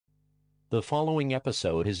The following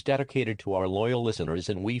episode is dedicated to our loyal listeners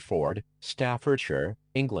in Weeford, Staffordshire,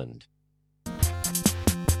 England.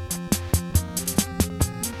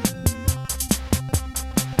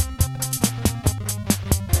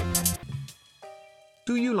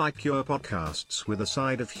 Do you like your podcasts with a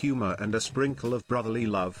side of humor and a sprinkle of brotherly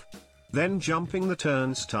love? Then Jumping the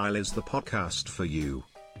Turnstile is the podcast for you.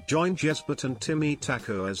 Join Jesbert and Timmy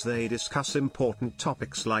Taco as they discuss important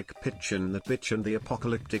topics like Pitch and the Bitch and the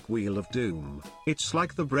Apocalyptic Wheel of Doom. It's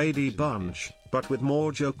like the Brady Bunch, but with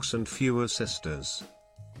more jokes and fewer sisters.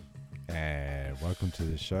 And welcome to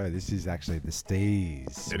the show. This is actually the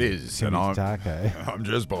STEEZ. It is. Timmy And Taco. I'm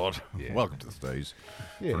Jesbot. Yeah. Welcome to the STEEZ.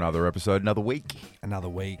 Yeah. For another episode, another week. Another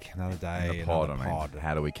week, another day, And the pod, another pod.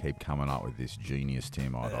 how do we keep coming up with this genius,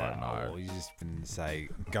 Tim? I don't know. Well, you just been say,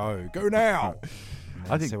 go now.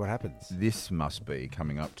 I think see what happens. This must be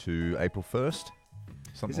coming up to April 1st.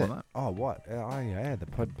 Something Is like it? that. Oh, what? Oh, yeah, the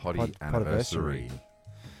Potty anniversary.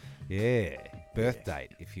 Yeah, birth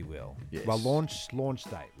date, if you will. Yes. Well, launch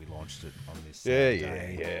date. We launched it on this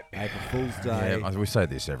Yeah. April Fool's Day. Yeah, we say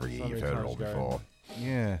this every year. So You've many heard it all times before.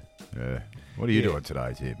 Yeah. Yeah. What are you Yeah. doing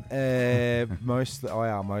today, Tim?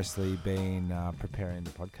 Mostly been preparing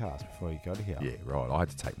the podcast before you got here. Yeah, right. I had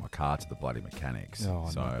to take my car to the bloody mechanics. Oh,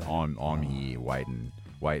 so not bad. I'm here waiting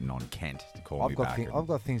on Kent to call me back. I've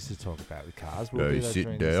got things to talk about with cars. No, We'll do you that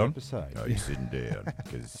sitting during this down? episode. No, you're sitting down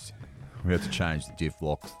because we have to change the diff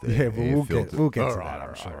locks. Yeah, but we'll get to that. Right,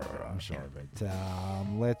 I'm sure. But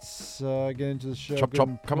let's get into the show. Chop, good chop,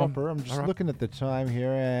 and come on. proper. I'm just All right. looking at the time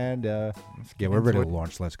here, and get we're ready into to it.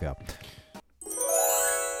 launch. Let's go.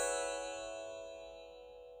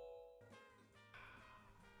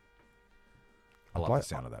 I love Like- the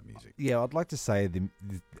sound of that music. Yeah, I'd like to say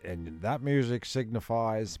and that music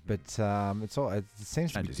signifies, but it seems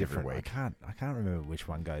to be Changes every different. week. I can't remember which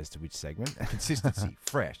one goes to which segment. Consistency,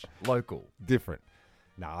 fresh, local, Different.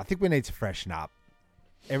 No, I think we need to freshen up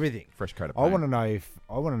everything. fresh coat of I paint. want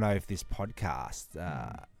to know if this podcast,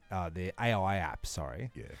 the AI app,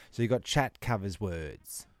 sorry. Yeah. So you got chat covers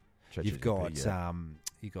words. You've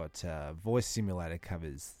got yeah. voice simulator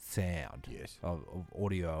covers sound. Yes. Of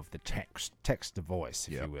audio of the text to voice,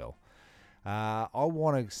 if Yep. you will. I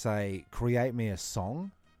want to say create me a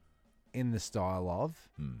song in the style of,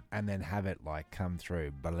 and then have it like come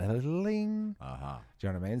through. Bling. Uh-huh. Do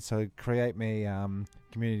you know what I mean? So create me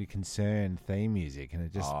community concern theme music, and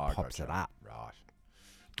it just Oh, pops gotcha. it up. Right.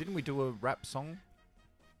 Didn't we do a rap song?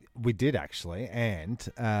 We did actually, and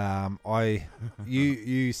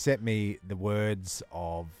you sent me the words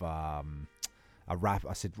of a rap.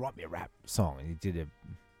 I said, write me a rap song, and you did a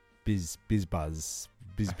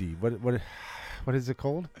Bisbee. What is it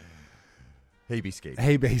called? Hebe Ski.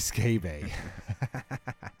 Hey Bee Ski Bee.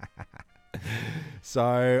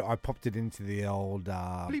 So I popped it into the old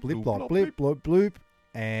Bleep, blip bloop, blop blop, blip bloop bloop,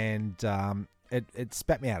 and it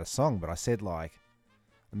spat me out a song. But I said like,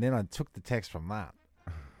 and then I took the text from that,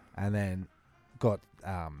 and then got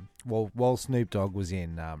while Snoop Dogg was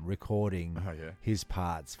in recording Oh, yeah. his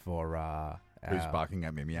parts for Who's barking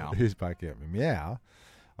at me meow? Who's barking at me meow.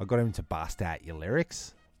 I got him to bust out your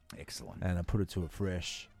lyrics, Excellent. and I put it to a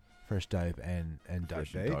fresh dope and dope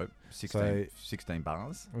Fresh and beat. dope. 16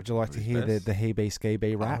 bars. Would you like Of to his hear best. the He Be Ski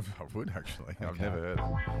Bee rap? I would actually. I've Okay. never heard it.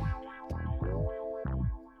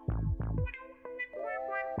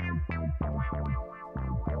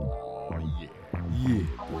 Oh, yeah. Yeah,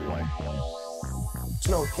 boy.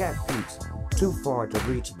 Snow-capped peaks, too far to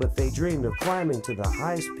reach, but they dreamed of climbing to the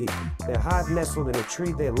highest peak. Their hive nestled in a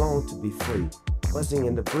tree, they longed to be free, buzzing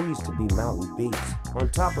in the breeze to be mountain beats. On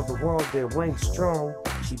top of the world, their wings strong,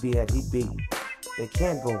 she be at he be. They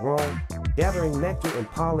can't go wrong, gathering nectar and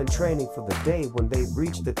pollen, training for the day when they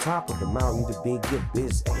reach the top of the mountain to be get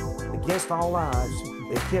busy. Against all odds,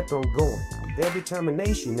 they kept on going, their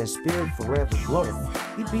determination and spirit forever glowing.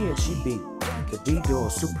 He be and she be. The D-Door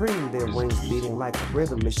supreme, their wings beating like a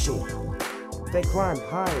rhythm machine. They climbed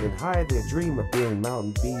higher and higher, their dream of being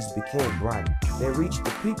mountain bees became bright. They reached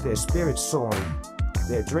the peak, their spirits soaring,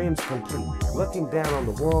 their dreams complete. Looking down on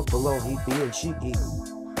the world below, he be and she eat.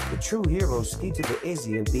 The true heroes ski to the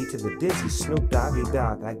Izzy and be to the dizzy. Snoop Doggy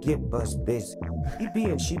Dogg, I get buzz busy. He be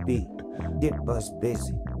and she be, get buzz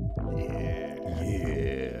busy.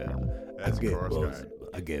 Yeah. That's a chorus guy.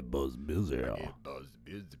 I get buzz busy. Buzz,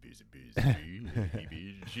 busy.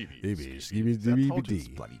 Ski-bee, I told you ski-bee-dee. it's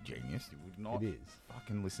bloody genius. You would not It is.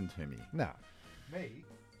 fucking listen to me. No. Me?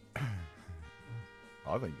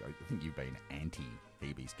 I think you've been anti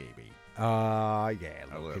Hebe Ski Bee. Yeah.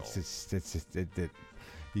 A Look, little. it's just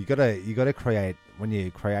you gotta create, when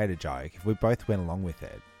you create a joke. If we both went along with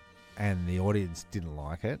it, and the audience didn't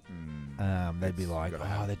like it, they'd be like,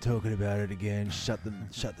 "Oh, they're talking about it again. Shut the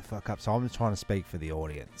fuck up." So I'm trying to speak for the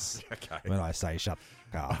audience when I say "shut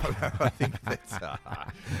the fuck up." I think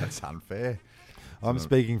that's unfair. I'm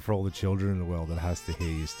speaking for all the children in the world that has to hear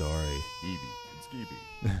your story. Evie and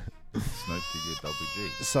Skeevy. Snoop to get double G.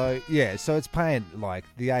 So so it's paying, like,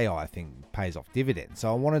 the AI thing pays off dividends. So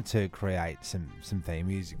I wanted to create some theme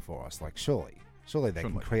music for us. Like, surely they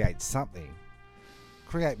can create something.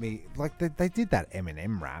 Create me, like they did that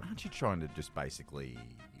Eminem rap. Aren't you trying to just basically,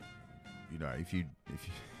 if you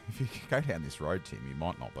go down this road, Tim, you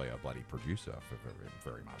might not be a bloody producer for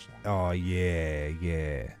very much longer. Oh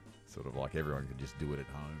yeah. Sort of like everyone can just do it at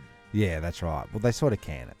home. Yeah, that's right. Well, they sort of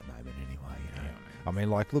can at the moment anyway. I mean,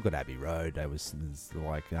 like, look at Abbey Road. There's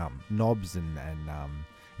like knobs and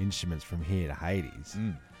instruments from here to Hades.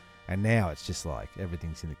 And now it's just like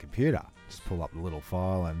everything's in the computer. Just pull up the little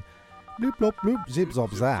file and bloop, bloop, bloop, zip,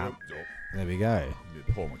 zop, zap. There we go.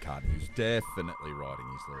 Paul McCartney, who's definitely writing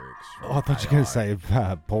his lyrics. Oh, I thought you were going to say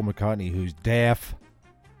Paul McCartney, who's deaf.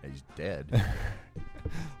 He's dead.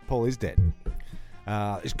 Paul is dead.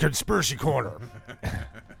 It's Conspiracy Corner.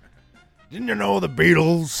 Didn't you know the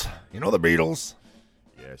Beatles? You know the Beatles?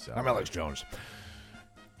 Yes. I'm Alex Jones.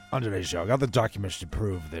 On today's show, I got the documents to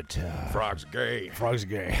prove that Frog's gay. Frog's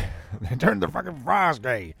gay. They turned the fucking frogs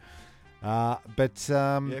gay. Yeah,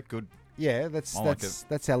 good. Yeah, that's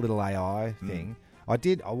our little AI thing. I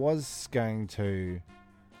was going to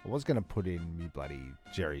put in me bloody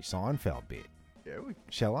Jerry Seinfeld bit. Yeah,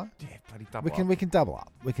 shall I? Yeah, bloody double up. We can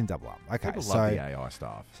double up. Okay, People love the AI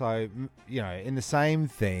stuff. So, in the same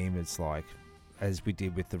theme, it's like, as we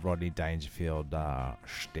did with the Rodney Dangerfield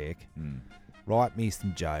shtick, write me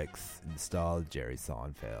some jokes in the style of Jerry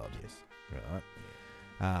Seinfeld. Yes.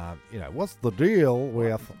 Right? What's the deal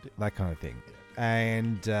with that kind of thing? Yeah.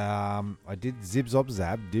 And I did zip, zop,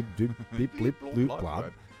 zap, dib, dib, bip, blip, loop,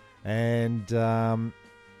 blub. And,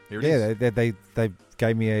 they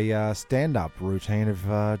gave me a stand-up routine of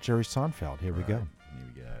Jerry Seinfeld. Here we go.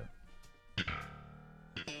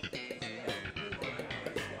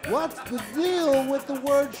 What's the deal with the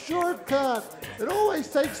word shortcut? It always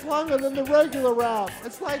takes longer than the regular route.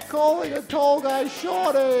 It's like calling a tall guy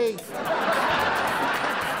shorty.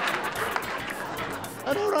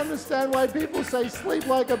 I don't understand why people say sleep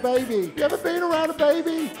like a baby. You ever been around a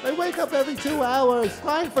baby? They wake up every 2 hours,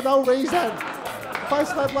 crying for no reason. If I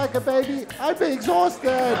slept like a baby, I'd be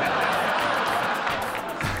exhausted.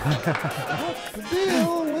 What's the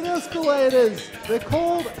deal with escalators? They're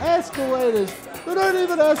called escalators. They don't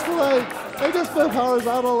even escalate. They just move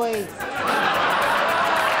horizontally.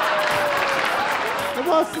 And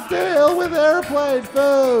what's the deal with airplane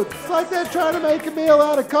food? It's like they're trying to make a meal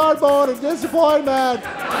out of cardboard and disappointment.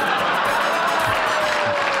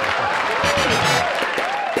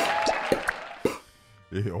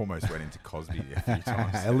 You almost went into Cosby a few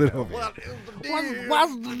times. A little bit. What is the deal?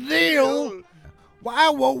 What's the deal? Why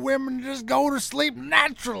won't women just go to sleep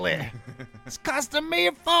naturally? It's costing me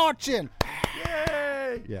a fortune.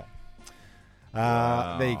 Yay! Yeah.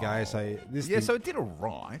 There you go. So so it did all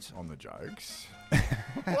right on the jokes.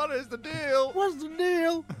 What is the deal? What's the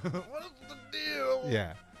deal? What's the deal?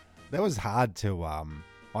 Yeah, that was hard to. I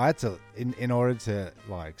had to in order to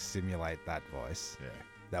like simulate that voice. Yeah.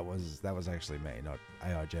 That was actually me, not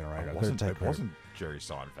AI generator. It wasn't Jerry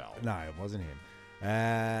Seinfeld. No, it wasn't him.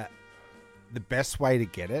 The best way to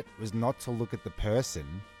get it was not to look at the person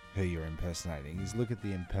who you're impersonating, is look at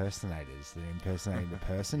the impersonators that are impersonating the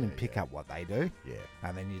person and pick up what they do. Yeah.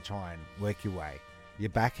 And then you try and work your way. You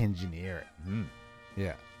back engineer it.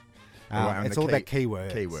 Yeah. It's all about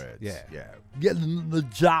keywords. Keywords. Yeah. Getting the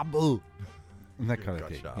job. And that kind of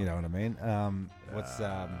thing. You know what I mean? What's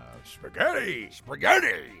spaghetti?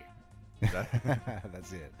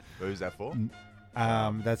 That's it. Who's that for?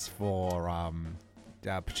 That's for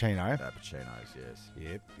Pacino. Pacino's, yes.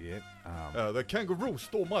 Yep. The kangaroo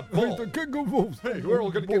stole my ball. The kangaroos. Hey, we're all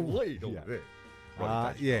going to get laid over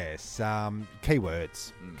there. Yes.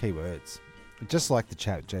 Keywords. Keywords. Just like the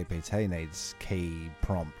chat GPT needs key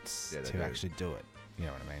prompts to actually do it. You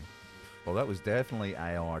know what I mean? Well, that was definitely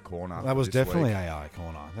AI corner. That was definitely week. AI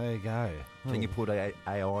corner. There you go. Can you put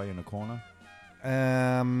AI in a corner?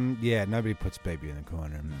 Yeah, nobody puts baby in the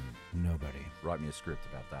corner. Nobody. Write me a script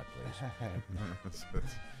about that, please.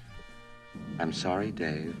 I'm sorry,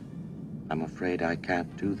 Dave. I'm afraid I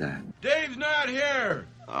can't do that. Dave's not here!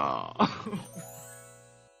 Oh.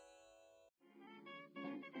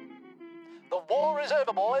 The war is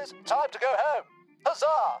over, boys. Time to go home.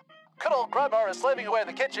 Huzzah! Good old Grandma is slaving away in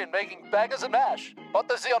the kitchen making bangers and mash. But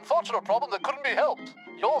there's the unfortunate problem that couldn't be helped.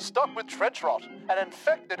 You're stuck with trench rot and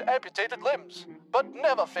infected amputated limbs. But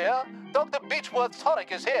never fear, Dr. Beechworth's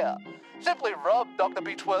tonic is here. Simply rub Dr.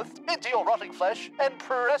 Beechworth into your rotting flesh, and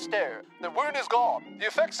presto, the wound is gone. The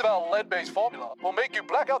effects of our lead-based formula will make you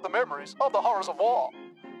black out the memories of the horrors of war.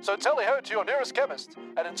 So tally-ho to your nearest chemist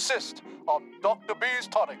and insist on Dr. B's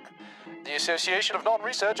tonic. The Association of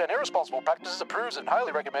Non-Research and Irresponsible Practices approves and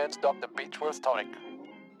highly recommends Dr. Beechworth's tonic.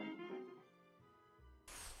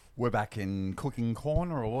 We're back in cooking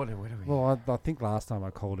corner, or what are we? Well, I think last time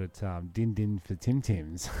I called it Din Din for Tim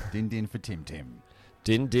Tims. Din Din for Tim Tim.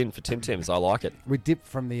 Din Din for Tim Tims. I like it. We dipped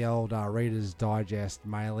from the old Reader's Digest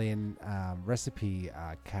mail-in recipe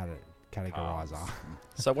categorizer.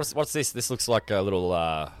 So what's this? This looks like a little...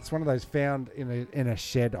 It's one of those found in a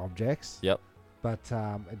shed objects. Yep. But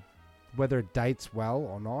whether it dates well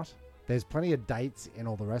or not, there's plenty of dates in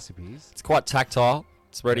all the recipes. It's quite tactile.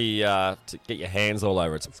 It's ready to get your hands all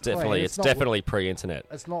over. It's definitely pre-internet.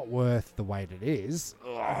 It's not worth the weight it is.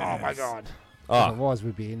 Oh my God. Oh. Otherwise,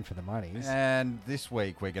 we'd be in for the monies. And this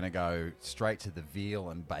week we're going to go straight to the veal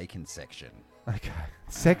and bacon section. Okay.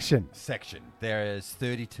 Section. There's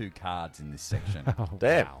 32 cards in this section. Oh,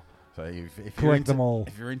 damn. wow. So if Collect them all.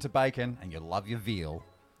 If you're into bacon and you love your veal,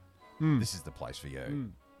 this is the place for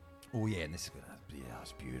you. Oh yeah, and this is gonna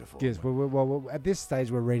it's beautiful. Yes. Well, at this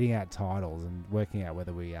stage, we're reading out titles and working out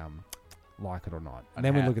whether we like it or not, and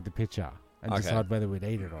then we look at the picture and decide whether we'd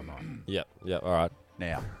eat it or not. Yep. All right.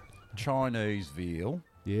 Now, Chinese veal.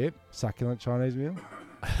 Yep. Succulent Chinese veal.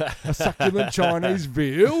 A succulent Chinese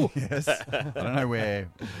veal. Yes. I don't know where.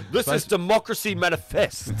 This is Democracy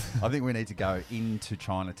Manifest. I think we need to go into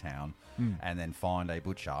Chinatown and then find a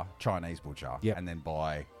Chinese butcher, and then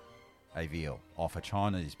buy a veal off a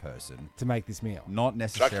Chinese person to make this meal. Not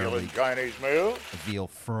necessarily Chinese meal. A veal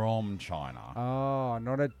from China. Oh,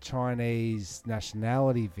 not a Chinese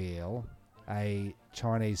nationality veal, a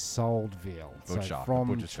Chinese sold veal. Butcher. So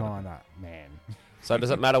from China, man. So does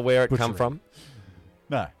it matter where it come from?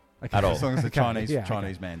 No. Okay. At all. As long as the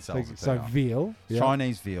Chinese man sells it. So veal.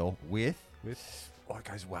 Chinese veal with what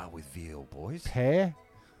goes well with veal, boys? Pear.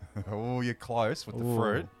 Oh, you're close with the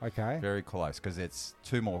fruit. Okay. Very close, because it's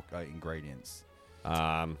two more ingredients.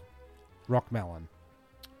 Rock melon.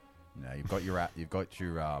 No, you've got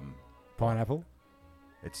your pineapple.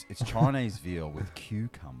 It's Chinese veal with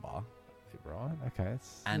cucumber. Right. Okay.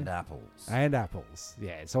 And apples. And apples.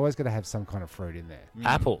 Yeah, it's always going to have some kind of fruit in there.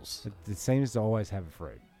 Apples. It seems to always have a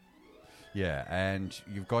fruit. Yeah, and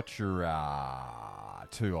you've got your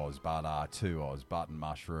 2 Oz butter, 2 Oz button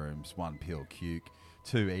mushrooms, 1 peel cuke,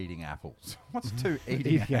 2 eating apples. What's 2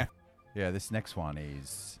 eating apples? Yeah, this next one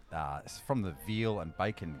is from the veal and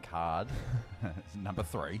bacon card, number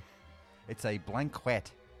 3. It's a blanquette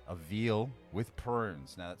of veal with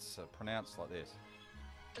prunes. Now, it's pronounced like this.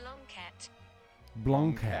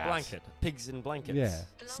 Blanket. Pigs in blankets.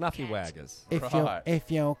 Yeah. Snuffy waggers. If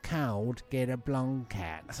you're cold, get a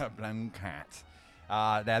blanket. A blanket.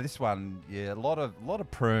 Now this one, a lot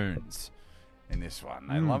of prunes in this one.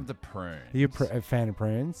 They love the prunes. Are you a fan of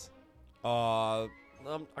prunes? I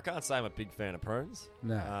can't say I'm a big fan of prunes.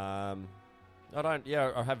 No. I don't.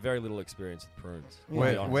 Yeah, I have very little experience with prunes.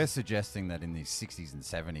 We're suggesting that in the 60s and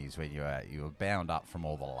 70s, when you were bound up from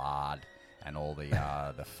all the lard and all the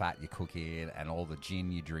the fat you cook in and all the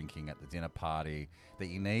gin you're drinking at the dinner party, that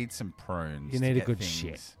you need some prunes. You need to a get good things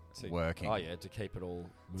shit working. Oh yeah, to keep it all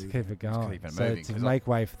moving. To keep it going. To keep it so moving. to make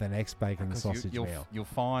way for the next bacon and sausage you'll, meal. You'll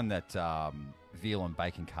find that veal and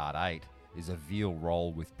bacon card 8 is a veal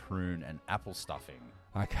roll with prune and apple stuffing.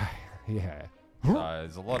 Okay. Yeah. So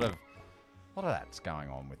there's a lot of that's going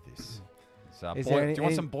on with this. So Is do there you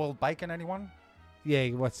want some boiled bacon, anyone? Yeah.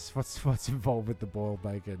 What's involved with the boiled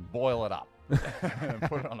bacon? Boil it up.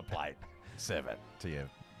 Put it on a plate. Serve it to your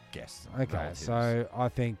guests. And Okay, relatives. so I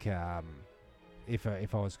think if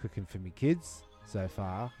I was cooking for me kids so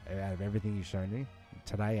far, out of everything you've shown me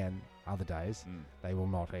today and other days, they will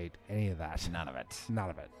not eat any of that. None of it. None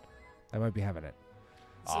of it. They won't be having it.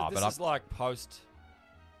 So this is like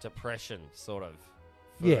post-depression sort of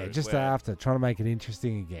food. Yeah, just after trying to make it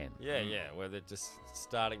interesting again. Yeah, where they're just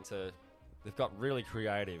starting to. They've got really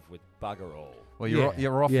creative with bugger all. Well,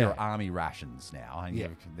 you're off your army rations now,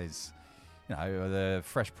 and there's, the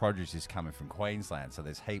fresh produce is coming from Queensland, so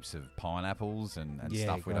there's heaps of pineapples and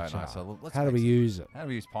stuff we don't know. So how do we use it? How do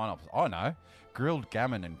we use pineapples? I know, grilled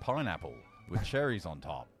gammon and pineapple with cherries on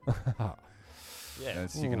top. Yeah,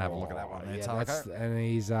 so you can have a look at that one. And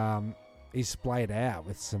he's splayed out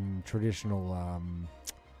with some traditional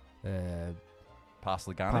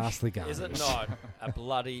Parsley garnish. Parsley garnish. Is it not a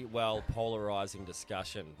bloody well polarising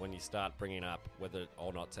discussion when you start bringing up whether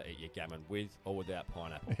or not to eat your gammon with or without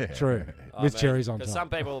pineapple? Yeah. True. With cherries on top. Because some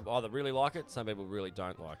people either really like it, some people really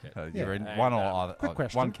don't like it. You're in And, one or either, quick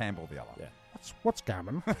question. one camp or the other. Yeah. What's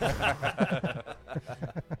gammon?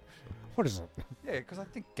 What is it? Yeah, because I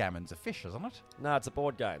think gammon's a fish, isn't it? No, it's a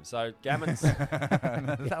board game. So gammon's...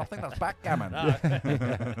 I think that's backgammon. No.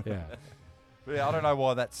 Yeah. But yeah, I don't know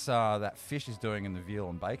why that fish is doing in the veal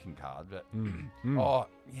and bacon card, but oh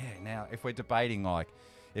yeah. Now, if we're debating like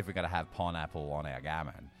if we're going to have pineapple on our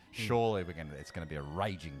gammon, surely it's going to be a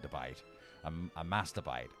raging debate, a mass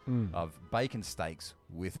debate of bacon steaks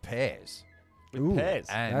with pears. With pears.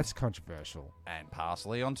 And, That's controversial. and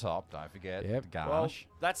parsley on top. Don't forget Yep. the garnish.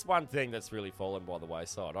 Well, that's one thing that's really fallen by the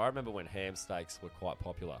wayside. I remember when ham steaks were quite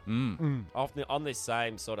popular. On this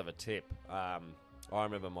same sort of a tip, I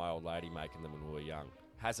remember my old lady making them when we were young.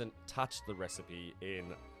 Hasn't touched the recipe in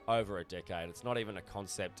over a decade. It's not even a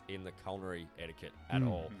concept in the culinary etiquette at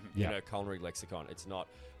all. Yeah. In a culinary lexicon, it's not.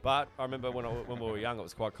 But I remember when we were young, it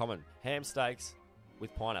was quite common. Ham steaks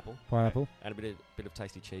with pineapple and a bit of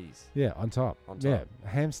tasty cheese. Yeah, on top. On top. Yeah,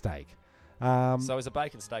 ham steak. So is a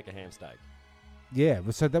bacon steak a ham steak? Yeah,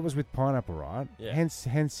 so that was with pineapple, right? Yeah.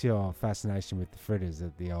 Hence your fascination with the fritters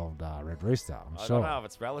at the old Red Rooster, I sure. don't know if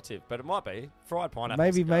it's relative, but it might be. Fried pineapple.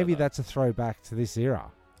 Maybe that's a throwback to this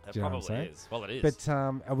era. It Do you know what I'm probably saying? is. Well, it is. But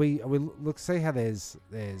are we look, see how there's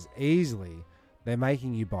easily they're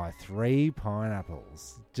making you buy 3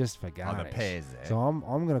 pineapples just for garnish. the pears there. So I'm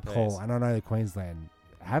going to call, Pears. and I know Queensland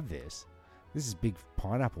have this. This is big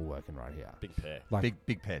pineapple working right here. Big pear. Like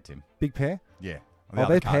Big pear, Tim. big pear. Yeah. Oh,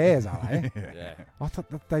 they're pears, are they? Yeah. I thought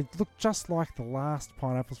that they look just like the last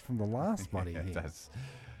pineapples from the last bloody thing. That's,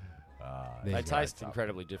 There They you go. taste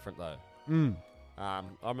incredibly different, though. I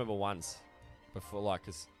remember once before, like,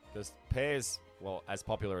 because pears, well, as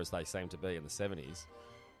popular as they seem to be in the 70s,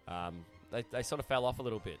 they sort of fell off a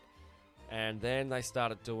little bit. And then they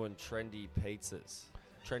started doing trendy pizzas.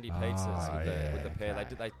 With the pear. They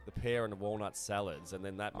did the pear and the walnut salads, and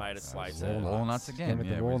then that made its way to walnuts again. With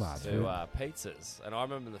the Yeah, walnuts. to pizzas. And I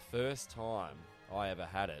remember the first time I ever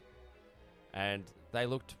had it, and they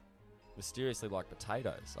looked mysteriously like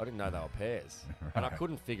potatoes. I didn't know they were pears, and I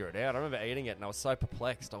couldn't figure it out. I remember eating it, and I was so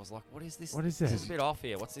perplexed. I was like, "What is this? What is This this? is a bit off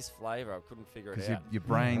here. What's this flavour?" I couldn't figure it Because out. your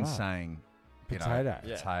brain's right. saying Potato.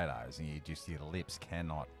 Yeah. potatoes, and your lips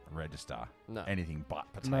cannot register No. anything but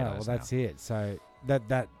potatoes. No, well, that's now. it. So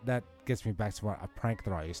that gets me back to a prank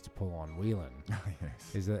that I used to pull on Whelan.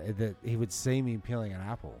 Yes. Is that he would see me peeling an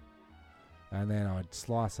apple, and then I'd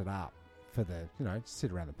slice it up for the, just sit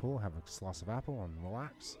around the pool, have a slice of apple and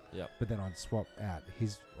relax. Yep. But then I'd swap out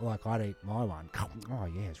his, like I'd eat my one. Oh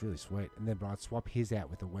yeah, it's really sweet. And then I'd swap his out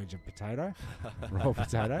with a wedge of potato, raw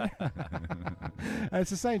potato. And it's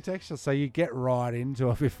the same texture, so you get right into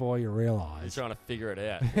it before you You're realise. trying to figure it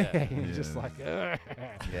out. Yeah. You're just like, ugh.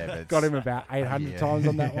 Yeah, but Got him about 800 times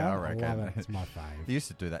on that one. I I reckon. love it. It's my He fave. used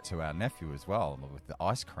to do that to our nephew as well with the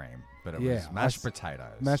ice cream, but it Yeah, was mashed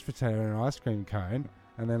potatoes. Mashed potato and an ice cream cone,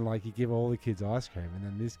 and then like you give all the kids ice cream, and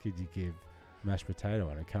then this kid you give mashed potato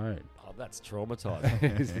and a cone. Oh, that's traumatising.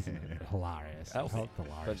 It's hilarious. Healthy.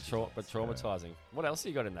 Hilarious. but traumatising. What else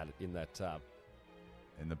you got in that in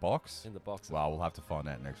the box. in the box? Well, we'll have to find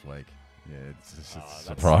out next week. Yeah, it's just a that's-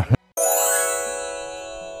 surprise.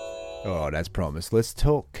 Oh, that's promised. Let's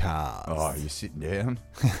talk cars. Oh, you're sitting down.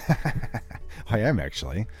 I am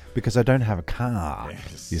actually, because I don't have a car.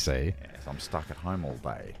 Yes. You see. Yes, I'm stuck at home all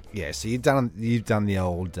day. Yeah. So you've done the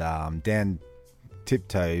old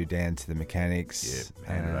tiptoe down to the mechanics. Yeah,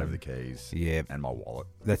 handed over the keys. Yeah. and my wallet.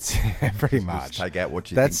 That's pretty Just much. take out what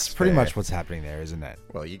you. That's think's pretty fair. much what's happening there, isn't it?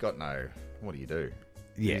 Well, you got no. What do you do?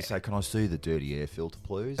 Yeah. You say, "Can I see the dirty air filter,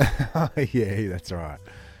 please?" Yeah, that's right.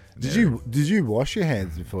 Did you wash your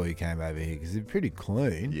hands before you came over here? Because they're pretty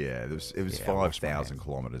clean. Yeah, it was Yeah, I washed my 5,000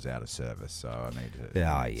 kilometres out of service, so I need to.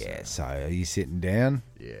 Oh, yeah. So are you sitting down?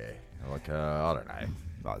 Yeah, like I don't know.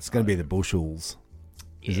 Oh, it's going to be the bushels,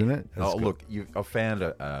 isn't it? That's Oh, good. look, I found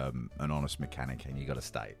an honest mechanic, and you got to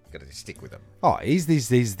stay. Got to stick with him. Oh, he's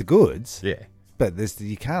the goods. Yeah. But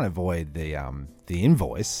you can't avoid the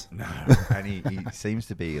invoice. No, and he seems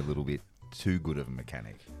to be a little bit too good of a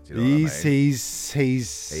mechanic. Do you know what I mean? He's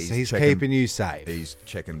checking- keeping you safe. He's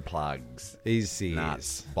checking plugs, He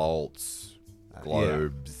nuts, is. bolts,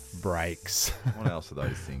 globes, Brakes. What else are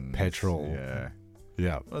those things? Petrol. Yeah.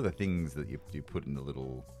 Yeah. What are the things that you put in the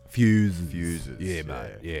little Fuses. Yeah, Yeah.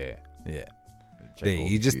 mate. Yeah. Yeah. check Yeah, all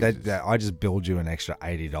you the just fuses? I just billed you an extra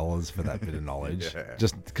 $80 for that bit of knowledge, Yeah.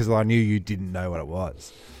 just because I knew you didn't know what it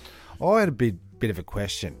was. I had a bit of a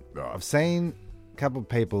question. Right. I've seen a couple of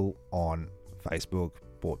people on Facebook,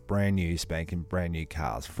 bought brand new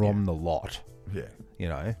cars from the lot. Yeah. You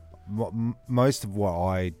know, most of what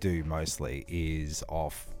I do mostly is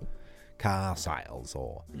off car sales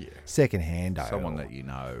or second-hand. Someone that you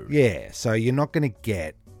know. Yeah, so you're not going to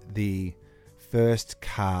get the first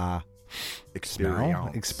car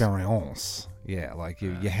experience. Yeah, like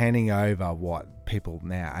you're handing over what people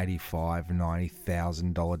now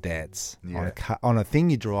 $85,000-$90,000 debts on a thing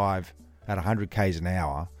you drive at 100 k's an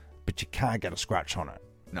hour, but you can't get a scratch on it.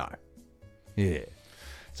 No. Yeah.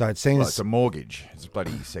 So it seems... Well, it's a mortgage. It's a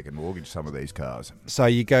bloody second mortgage, some of these cars. So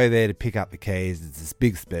you go there to pick up the keys. It's this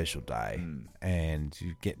big special day. And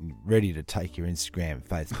you're getting ready to take your Instagram and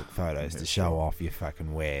Facebook photos to show off your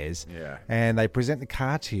fucking wares. Yeah. And they present the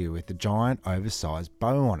car to you with the giant, oversized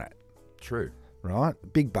bow on it. True. Right?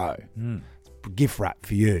 Big bow. Gift wrap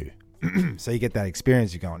for you. So you get that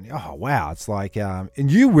experience. You're going, oh, wow. It's like, and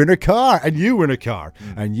you win a car, and you win a car,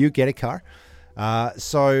 and you get a car.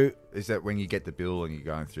 So... Is that when you get the bill and you're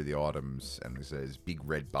going through the items and there's this big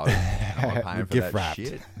red bow? Am I paying for gift that wrapped.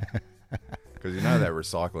 shit? Because you know they're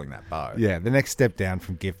recycling that bow. Yeah, the next step down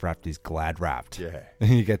from gift wrapped is glad wrapped. Yeah.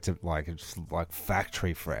 And you get to it's like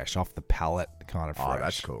factory fresh, off the pallet kind of fresh. Oh,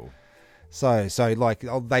 that's cool. So like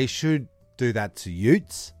they should do that to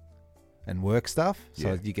utes and work stuff.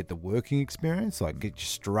 So you get the working experience, like get you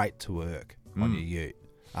straight to work on your ute.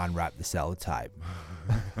 Unwrap the sellotape.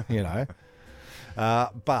 You know?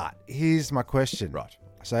 But here's my question. Right.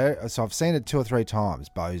 So I've seen it 2 or 3 times.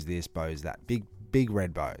 Bows this, bows that. Big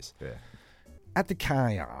red bows. Yeah. At the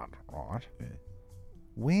car yard, right? Yeah.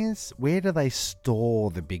 Where do they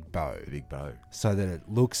store the big bow? The big bow. So that it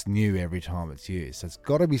looks new every time it's used. So it's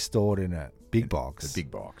got to be stored in a big box. The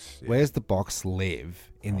big box. Yeah. Where's the box live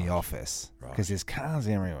in the office? Because there's cars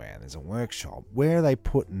everywhere. There's a workshop. Where are they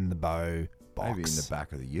putting the bow box? Maybe in the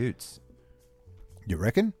back of the utes. You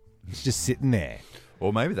reckon? It's just sitting there.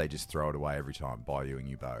 Or maybe they just throw it away every time, buy you a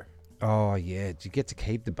new bow. Oh, yeah. Do you get to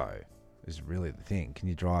keep the bow? Is really the thing. Can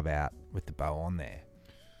you drive out with the bow on there?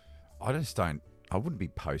 I wouldn't be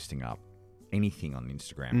posting up anything on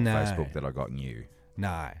Instagram No. or Facebook that I got new.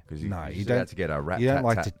 No. Because you you're don't about to get a rat You don't tat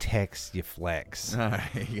like tat. to text your flex. No,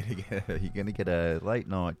 you're gonna get a late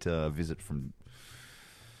night visit from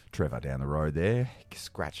Trevor down the road there,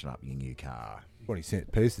 scratching up your new car. What he sent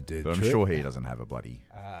supposed to do. But I'm sure he doesn't have a bloody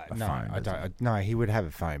a no, phone. I don't. No, he would have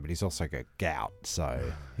a phone, but he's also got gout, so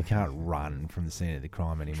he can't run from the scene of the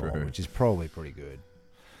crime anymore, True. which is probably pretty good.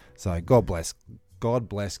 So God bless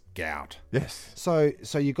gout. Yes. So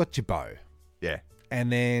you got your bow, Yeah.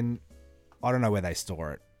 and then I don't know where they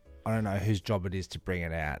store it. I don't know whose job it is to bring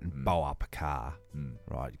it out and bow up a car.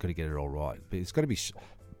 Right, you got to get it all right, but it's got to be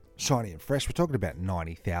shiny and fresh. We're talking about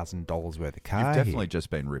 $90,000 worth of car. You've definitely here. just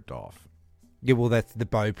been ripped off. Yeah, well, that's the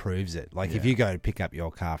bow proves it. Like if Yeah. you go to pick up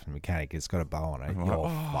your car from the mechanic, it's got a bow on it. You're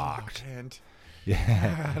fucked. Kent.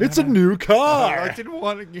 Yeah, it's a new car, I didn't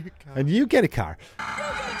want a new car. and you get a car.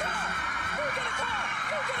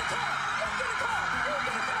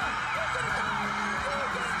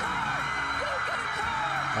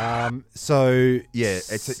 So Yeah,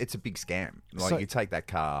 it's a big scam. Like So- you take that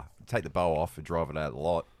car, take the bow off, and drive it out of the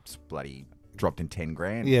lot. It's bloody dropped in 10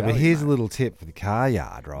 grand. yeah, but value, here's mate. a little tip for the car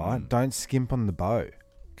yard, right? Don't skimp on the bow,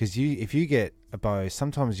 because if you get a bow,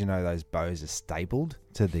 sometimes those bows are stapled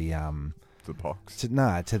to the the box. to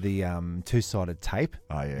the two-sided tape.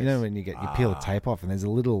 Oh, yes. You know when you peel the tape off, and there's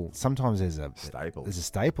there's a Staple. There's a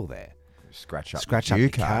staple there. Scratch up Scratch your up new your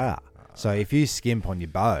car. So if you skimp on your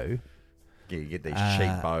bow, Yeah, you get these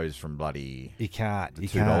cheap bows from bloody you can't The you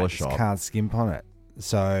 $2 can't, shop. can't skimp on it.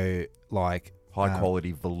 So like high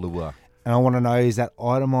quality velour. and I want to know, is that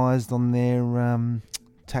itemised on their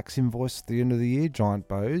tax invoice at the end of the year? Giant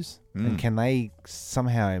bows, and can they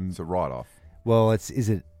somehow? It's a write off. Well, is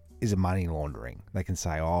it money laundering? They can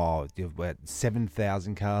say, oh, you've got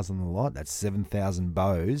 7,000 cars on the lot. That's 7,000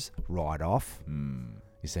 bows. Write off.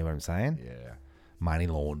 You see what I'm saying? Yeah. Money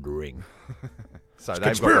laundering. So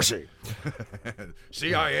Conspiracy.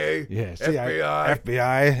 CIA. Yeah, FBI.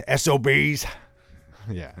 FBI, SOBs.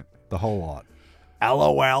 Yeah, the whole lot.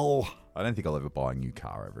 LOL. I don't think I'll ever buy a new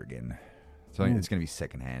car ever again. So it's going to be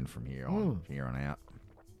secondhand from here on out.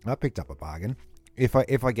 I picked up a bargain. If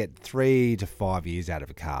I get 3 to 5 years out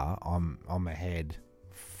of a car, I'm ahead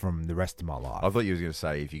from the rest of my life. I thought you was going to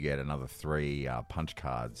say if you get another 3 punch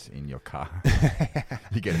cards in your car,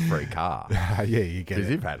 you get a free car. Yeah, you get Because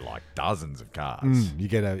it. you've had like dozens of cars. You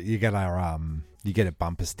get a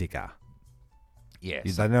bumper sticker.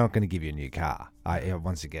 Yes. They're not going to give you a new car.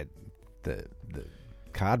 Once you get the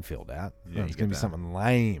card filled out, Yeah, it's you going to get be that. something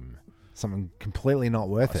lame, something completely not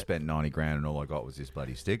worth I it. spent 90 grand and all I got was this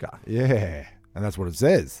bloody sticker. Yeah, and that's what it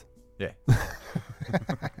says. Yeah.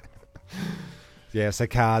 Yeah, so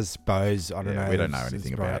cars, bows, I don't know. We don't know it's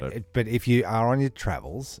anything right. about it. But if you are on your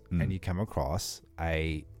travels and you come across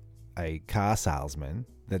a car salesman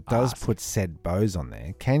that does put said bows on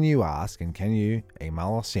there, can you ask and can you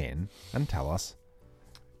email us in and tell us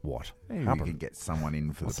what Maybe happened? we can get someone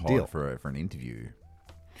in for What's the the pod deal? for an interview.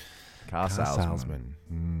 Car Car salesman.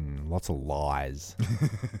 Lots of lies.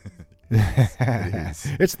 It is.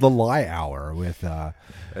 It's the lie hour with Do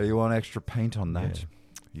you want extra paint on that? Yeah.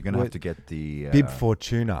 You're going to have to get the... Bib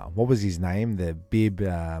Fortuna. What was his name? The Bib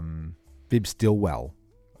Stillwell.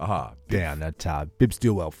 Down at Bib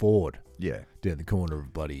Stillwell Ford. Yeah. Down the corner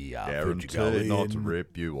of bloody Guaranteed not to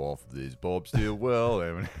rip you off this Bob Stillwell.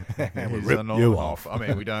 And we he's rip an you on off. I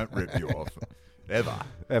mean, we don't rip you off.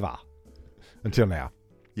 Ever. Until now.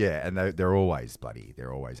 Yeah, and they're always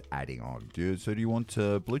adding on. Do you want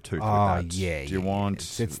Bluetooth with Oh, that? yeah. Do you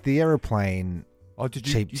want... It's the aeroplane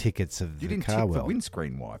cheap tickets of You the didn't car tick the world.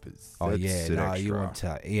 windscreen wipers. Oh, That's yeah. it No, extra. you want...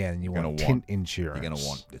 and you You're want gonna tint insurance. You're going to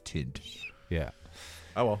want the tint. Yeah.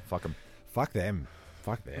 Oh, well, fuck them. Fuck them.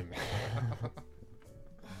 Fuck them.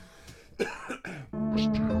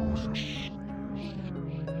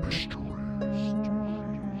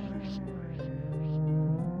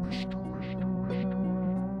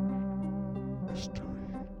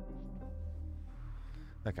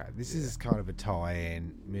 Okay, this is kind of a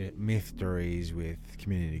tie-in, mysteries with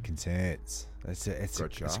community concerns. It's a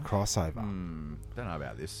crossover. Don't know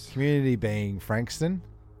about this. Community being Frankston.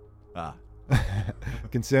 Ah.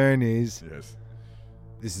 Concern is Yes.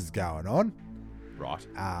 this is going on. Right.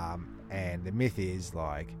 And the myth is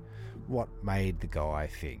like, what made the guy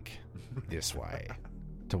think this way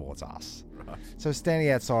towards us? Right. So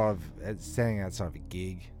standing outside of a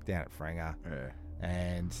gig down at Franger, Yeah.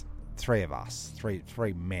 and three of us,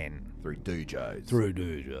 three men, Three DJs.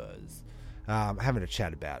 having a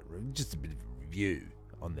chat about just a bit of a review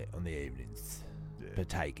on the evenings,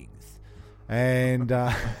 partakings, and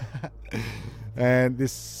and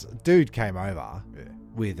this dude came over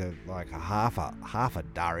with a half a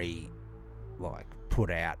durry, like put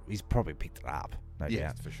out. He's probably picked it up, no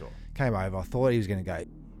doubt. for sure. Came over. I thought he was going to go.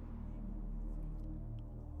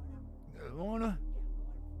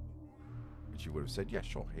 Which you would have said, yeah,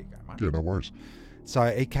 sure, here you go, mate. Yeah, no worries. So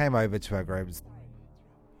he came over to our group.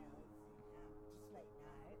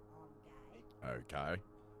 Okay.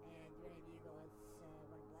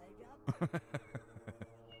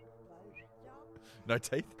 No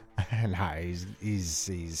teeth? No,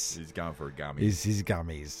 he's going for a gummy. He's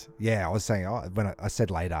gummies. Yeah, I was saying when I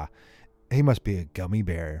said later, he must be a gummy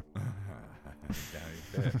bear.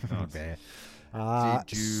 Nice. Bear.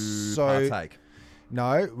 Did you partake?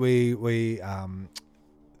 No, we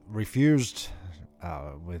refused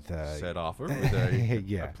with Said offer with a,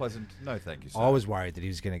 yeah. a pleasant no thank you, sir. I was worried that he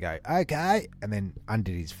was going to go okay and then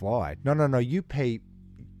undid his fly. No, you pay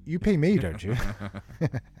me, don't you?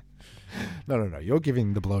 No, you're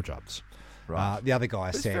giving the blowjobs. Right. The other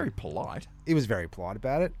guy But said it's very polite. he was very polite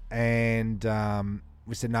about it, and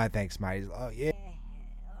we said no thanks, mate. He's like, oh yeah.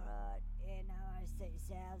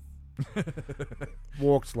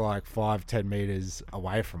 Walked like 5-10 meters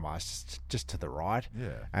away from us, just to the right,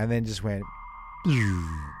 and then just went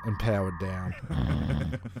and powered down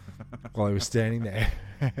while he was standing there.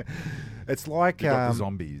 It's like You got the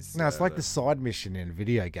zombies. No, it's like the side mission in a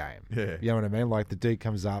video game. Yeah. You know what I mean? Like the dude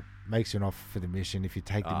comes up, makes you an offer for the mission. If you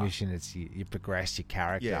take the mission, it's you progress your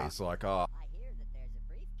character. Yeah, it's like, oh, I hear that there's a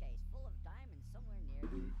briefcase full of diamonds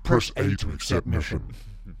somewhere near. Press A to accept mission.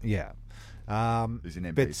 Yeah. there's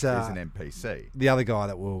an but, NPC. The other guy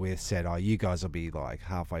that we were with said, "Oh, you guys will be like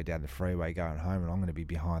halfway down the freeway going home, and I'm going to be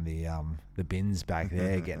behind the bins back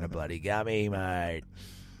there getting a bloody gummy, mate."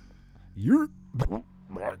 You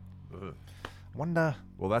wonder.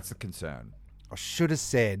 Well, that's the concern. I should have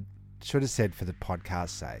said for the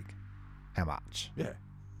podcast's sake, how much. Yeah,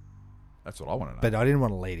 that's what I want to know. But I didn't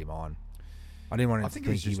want to lead him on. I didn't want him I to think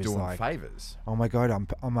think he's just he was doing like, favors. "Oh my god,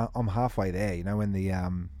 I'm halfway there." You know when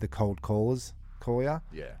the cold callers call you,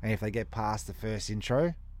 Yeah. and if they get past the first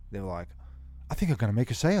intro, they're like, "I think I'm going to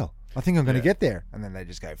make a sale. I think I'm going to get there," and then they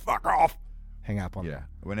just go, "Fuck off," hang up on them.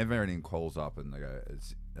 Whenever anyone calls up and they go,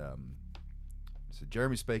 "It's so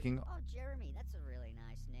Jeremy speaking." Oh, Jeremy, that's a really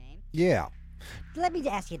nice name. Yeah. Let me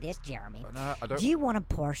ask you this, Jeremy. No, I don't. Do you want a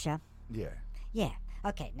Porsche? Yeah. Yeah.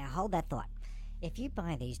 Okay, now hold that thought. If you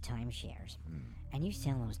buy these timeshares and you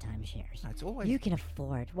sell those timeshares, It's always you can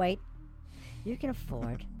afford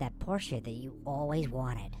that Porsche that you always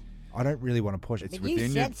wanted. I don't really want to push it. It's But you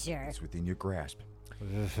within said, your, sir. It's within your grasp.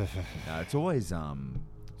 No, it's always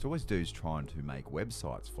dudes trying to make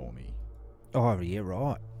websites for me. Oh yeah,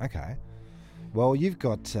 right. Okay. Well, you've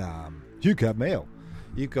got mail.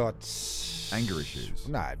 You've got Anger issues.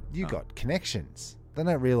 No, you got connections. They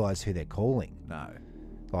don't realise who they're calling. No.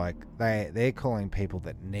 Like they're calling people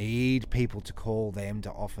that need people to call them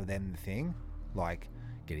to offer them the thing, like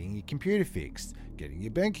getting your computer fixed, getting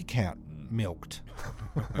your bank account milked,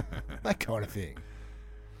 that kind of thing.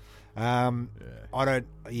 I don't.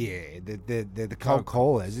 Yeah, the cold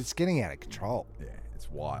callers. It's getting out of control. Yeah, it's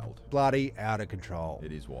wild. Bloody out of control.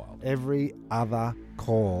 It is wild. Every other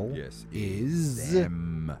call is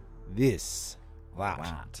them. This,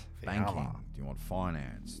 that, the banking. other. Do you want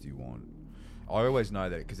finance? Do you want? I always know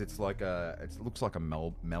that because it's like it looks like a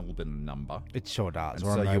Melbourne number. It sure does. And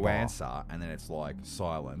Or so a you mobile. answer, and then it's like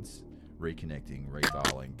silence, reconnecting,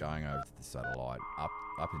 redialing, going over to the satellite, up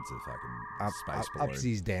into the fucking space balloon.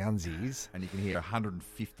 Upsies, downsies. And you can hear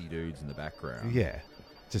 150 dudes in the background. Yeah,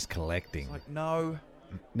 just collecting. It's like, no,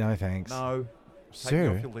 thanks. no, take Sir.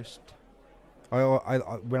 me off your list. I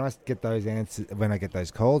when I get those answers, when I get those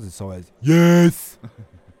calls, it's always yes.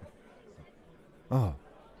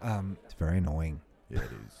 It's very annoying. Yeah, it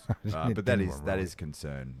is. But that is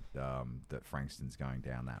concern that Frankston's going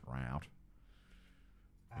down that route.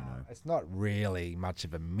 You know. It's not really much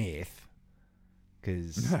of a myth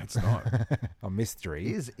because No, it's not. a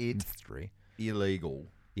mystery. Is it mystery illegal?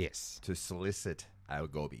 Yes. To solicit a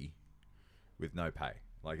gobby with no pay,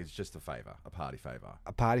 like it's just a favour, a party favour.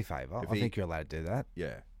 A party favour. If I he- think you're allowed to do that.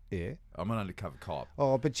 Yeah, Yeah. I'm an undercover cop.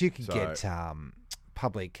 Oh, but you could So- get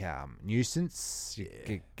public nuisance.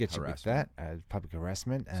 You get you with that. Public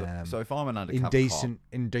harassment. So if I'm an undercover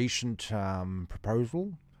indecent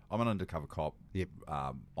proposal. I'm an undercover cop. Yep.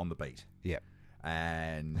 On the beat. Yep.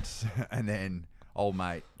 And then old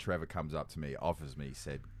mate Trevor comes up to me, offers me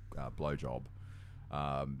said blowjob.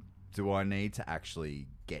 Do I need to actually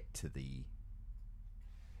get to the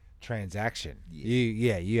transaction?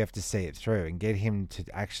 Yeah. You have to see it through and get him to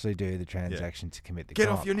actually do the transaction to commit the Get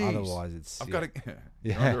crime. off your knees. Otherwise, it's I've got to.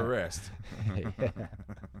 You're Yeah. under arrest.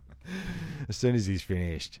 As soon as he's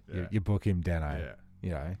finished, Yeah. you book him down. Yeah. You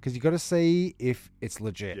know, because you got to see if it's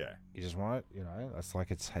legit. Yeah. You just want it. You know, it's like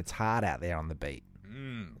it's hard out there on the beat.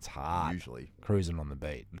 It's hard. Usually cruising on the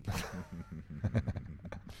beat.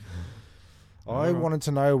 I wanted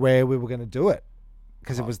to know where we were going to do it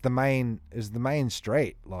because it was the main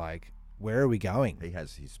street. Like, where are we going? He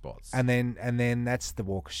has his spots. And then that's the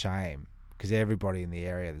walk of shame because everybody in the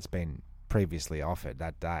area that's been previously offered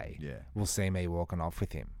that day will see me walking off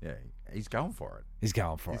with him. Yeah, he's going for it. He's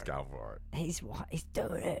going for it. Going for it. He's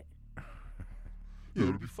doing it. Yeah,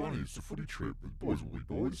 it'll be funny. It's a footy trip. The boys will be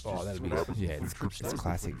boys. Oh, that'll be it's It's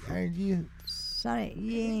classic. And you, Sonny,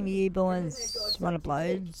 you boys want a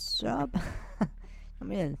blowjob? I'm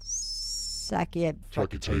gonna suck your.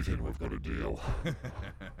 Chuck your teeth in. We've got a deal.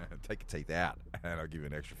 Take your teeth out, and I'll give you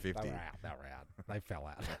an extra 50. They were out. They fell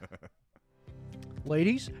out.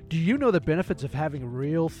 Ladies, do you know the benefits of having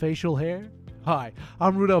real facial hair? Hi,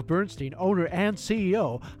 I'm Rudolph Bernstein, owner and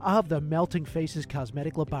CEO of the Melting Faces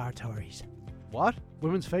Cosmetic Laboratories. What?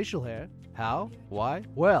 Women's facial hair? How? Why?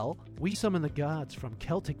 Well, we summon the gods from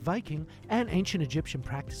Celtic, Viking, and ancient Egyptian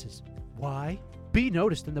practices. Why? Be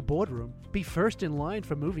noticed in the boardroom. Be first in line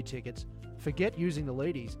for movie tickets. Forget using the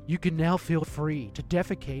ladies. You can now feel free to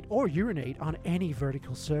defecate or urinate on any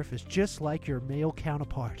vertical surface, just like your male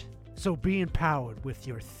counterpart. So be empowered with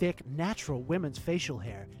your thick, natural women's facial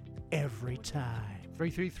hair every time.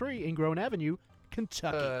 333 Ingrown Avenue,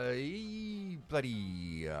 Kentucky.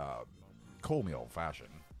 Bloody call me old-fashioned.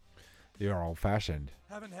 You're old-fashioned.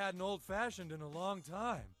 Haven't had an old-fashioned in a long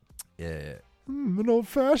time. Yeah. An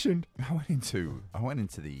old-fashioned. I went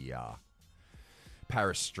into the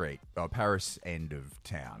Paris end of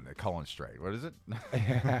town, the Collins Street. What is it?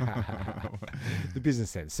 The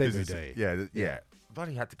business end, CBD. Yeah.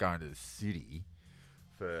 Bloody had to go into the city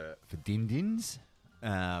for din-dins,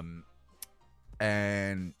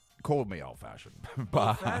 and called me old-fashioned.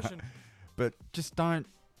 Old-fashioned? But just don't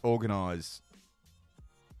organise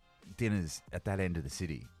dinners at that end of the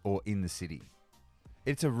city or in the city.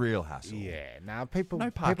 It's a real hassle. Yeah, now people No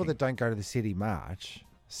people parking. that don't go to the city much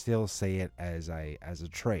still see it as a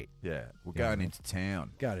treat. Yeah, we're going into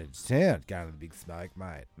town. Going to town, going to the Big Smoke,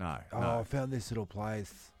 mate. No, Oh, no. I found this little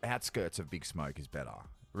place. Outskirts of Big Smoke is better.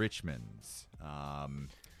 Richmond's,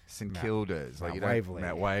 St Mount- Kilda's, Mount you know, Waverley.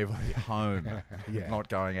 Mount Waverley, home, Yeah. not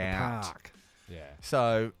going The out. park. Yeah.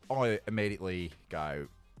 So I immediately go,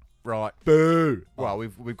 right, boo. Well,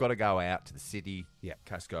 we've got to go out to the city. Yeah.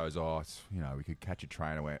 Cass goes, we could catch a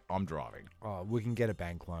train. I went, I'm driving. Oh, we can get a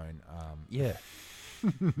bank loan. Yeah.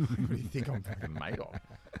 What do you think I'm fucking made of?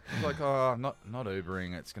 It's like, not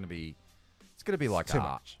Ubering. It's gonna be It's going to be like too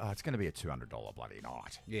much. it's going to be a $200 bloody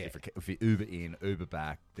night. Yeah. If you Uber in, Uber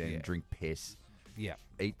back, then Yeah. drink piss. Yeah.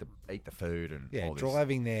 Eat the food and Yeah, all this.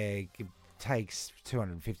 driving there takes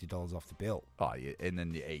 $250 off the bill. Oh, yeah, and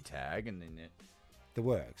then the e-tag and then The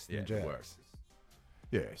works. yeah, the the jerks. works.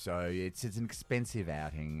 Yeah, so it's an expensive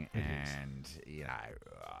outing, It is. and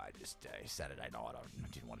I just Saturday night I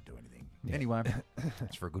didn't want to do anything. Yeah. Anyway,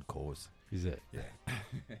 it's for a good cause. Is it?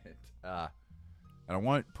 Yeah. And I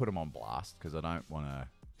won't put them on blast because I don't want to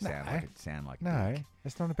sound like No, dick.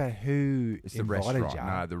 it's not about who It's the invited restaurant. you.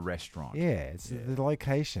 No, the restaurant. Yeah, it's the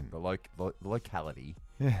location. The locality.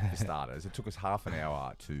 Yeah. For starters, it took us half an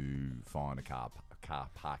hour to find a car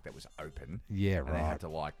park that was open. Yeah, and right. they had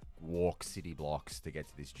to walk city blocks to get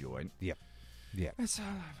to this joint. Yep. Yeah. It's,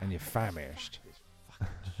 And you're famished.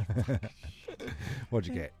 What'd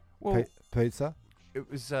you get? Well, Pizza? It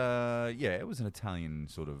was it was an Italian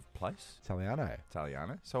sort of place.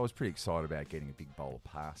 Italiano. So I was pretty excited about getting a big bowl of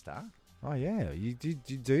pasta. Oh, yeah. You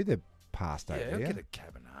do the pasta Yeah, over I'll here. get a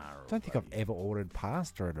carbonara. I don't think I've ever ordered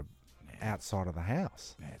pasta at outside of the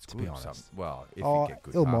house. Yeah, it's to good. be honest. Well, if Oh, you get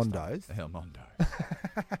good Il pasta. Mondo's. El Mondo.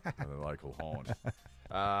 The local haunt.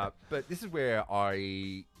 But this is where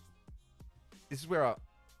I'm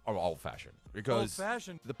old fashioned because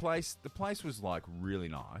Old-fashioned? the place was like really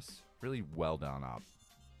nice, really well done up.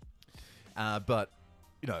 But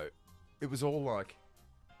it was all like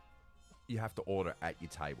you have to order at your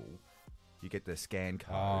table. You get the scan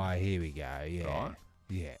code. Oh, here we go. Yeah. Right?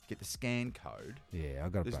 Yeah. Get the scan code. Yeah, I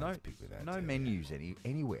got a There's bone no to pick with that. no too. menus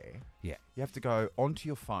anywhere. Yeah. You have to go onto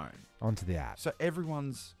your phone. Onto the app. So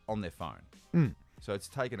everyone's on their phone. Mm. So it's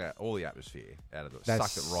taken out all the atmosphere out of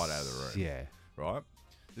That's- sucked it right out of the room. Yeah. Right?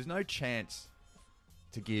 There's no chance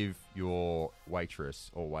to give your waitress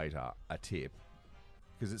or waiter a tip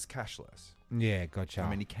because it's cashless. Yeah, gotcha. I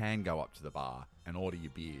mean, you can go up to the bar and order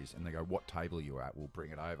your beers, and they go, "What table you're at? We'll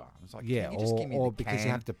bring it over." And it's like, yeah, can you just give me or the because you can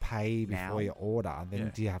have to pay before now? you order, then Yeah.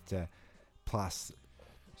 do you have to plus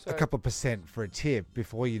So- a couple of % for a tip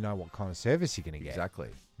before you know what kind of service you're going to get. Exactly.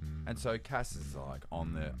 And so Cass is like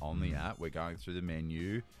on the app. We're going through the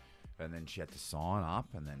menu, and then she had to sign up,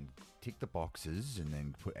 and then tick the boxes, and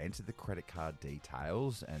then enter the credit card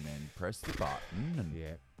details, and then press the button. And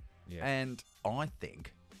yeah. And I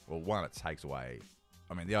think, well, one, it takes away.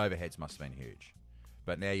 I mean, the overheads must have been huge,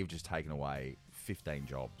 but now you've just taken away 15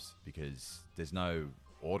 jobs because there's no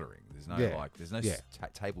ordering. There's no there's no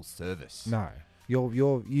table service. No.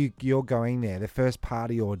 You're going there. The first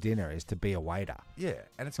part of your dinner is to be a waiter. Yeah,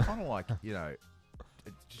 and it's kind of like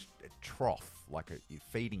just a trough, like a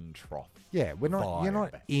feeding trough. Yeah, we're not. You're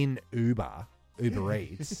not vibe. in Uber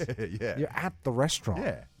Eats. Yeah. You're at the restaurant.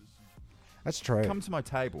 Yeah, that's true. come to my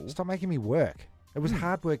table. Stop making me work. It was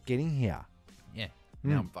hard work getting here. Yeah,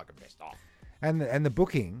 now I'm fucking pissed off. And the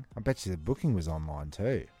booking, I bet you the booking was online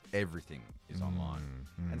too. Everything is online,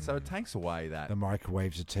 and so it takes away that The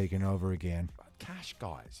microwaves are taking over again. cash,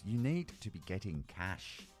 guys. You need to be getting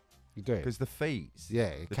cash. You do. Because the fees.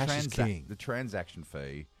 Yeah, the cash is king. The transaction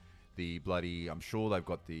fee, the bloody, I'm sure they've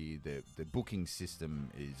got the booking system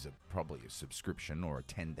is probably a subscription or a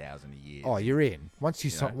 10,000 a year. Oh, you're in. Once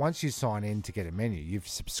you know? once you sign in to get a menu, you've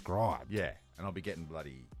subscribed. Yeah, and I'll be getting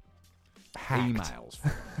bloody Hacked. emails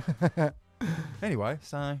from them. Anyway,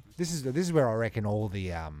 so This is where I reckon all the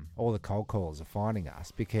cold callers are finding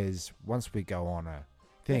us, because once we go on a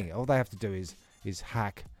thing, all they have to do is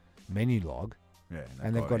hack menu log, yeah,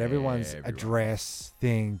 and they've got everyone's address,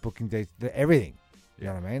 thing, booking dates, everything. You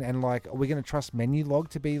know what I mean? And like, are we going to trust menu log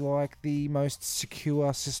to be like the most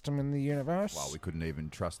secure system in the universe? Well, we couldn't even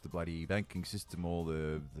trust the bloody banking system or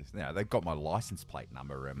they've got my license plate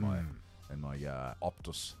number and my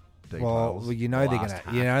Optus details. Well, you know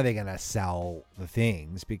they're gonna sell the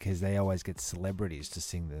things because they always get celebrities to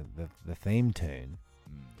sing the theme tune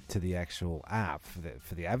to the actual app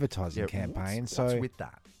for the advertising campaign. What's so with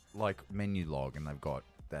that, like menu log, and they've got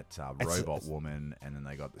that robot woman, and then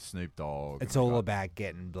they got the Snoop Dogg. It's all about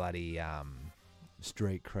getting bloody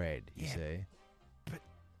street cred. You see, but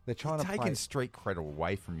they're trying to taking play. street cred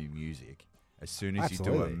away from your music as soon as you do a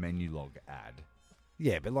Absolutely. menu log ad.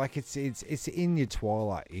 Yeah, but like it's in your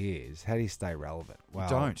twilight years. How do you stay relevant? Well,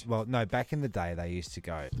 don't. Well, no. Back in the day, they used to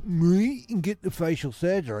go and get the facial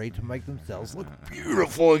surgery to make themselves look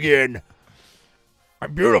beautiful again.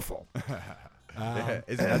 I'm beautiful. Isn't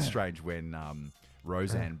that strange when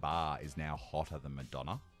Roseanne Barr is now hotter than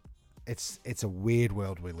Madonna? It's a weird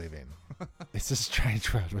world we live in. It's a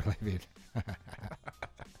strange world we live in.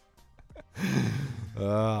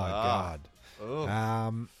 God.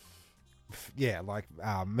 Yeah, like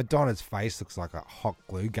Madonna's face looks like a hot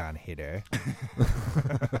glue gun hit her.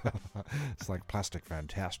 It's like plastic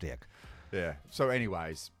fantastic. Yeah. So,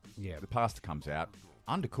 anyways, Yeah. the pasta comes out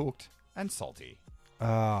undercooked and salty.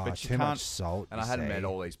 Oh, But you too much can't- salt. And you I hadn't see. met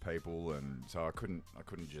all these people, and so I couldn't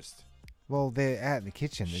just. Well, they're out in the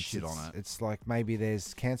kitchen. Shit on it. It's like maybe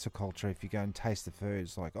there's cancel culture. If you go and taste the food,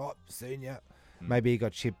 it's like, oh, seen ya. Hmm. Maybe he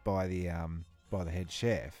got chipped by the head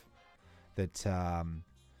chef that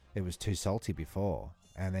it was too salty before,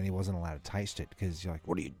 and then he wasn't allowed to taste it because you're like,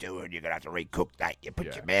 what are you doing? You're gonna have to recook that. You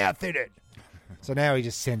put your mouth in it. So now he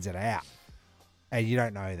just sends it out, and you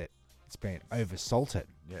don't know that it's been over salted.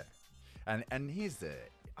 Yeah. And here's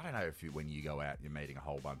I don't know if when you go out, you're meeting a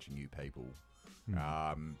whole bunch of new people.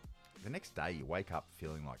 The next day, you wake up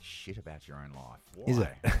feeling like shit about your own life. Why? Is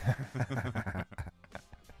it?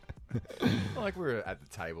 Like we're at the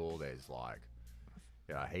table, there's like,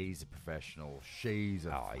 he's a professional, she's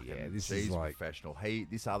a this is a like professional.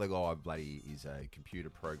 This other guy, bloody, is a computer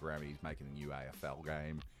programmer. He's making a new AFL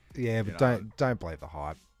game. Yeah, but don't believe the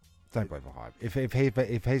hype. Don't believe the hype.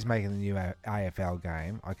 If he's making the new AFL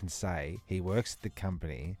game, I can say he works at the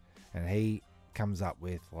company and he comes up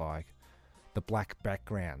with like the black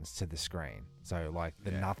backgrounds to the screen. So like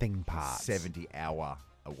the nothing parts. 70-hour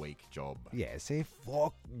a week job. Yeah, see,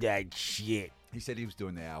 fuck that shit. He said he was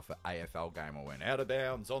doing the AFL game. I went out of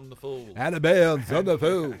bounds on the full. Out of bounds on the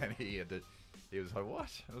full. And he was like, what?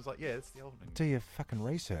 I was like, yeah, it's the old thing. Do your fucking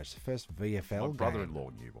research. The first VFL My game.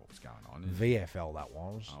 brother-in-law knew what was going on. VFL that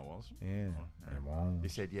was. Oh, was? Yeah. It was. He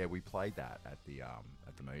said, yeah, we played that at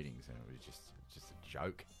the meetings, and it was just a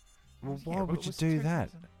joke. Well, why Yeah, would it you was do tricky, that?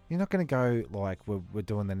 isn't it? You're not going to go like we're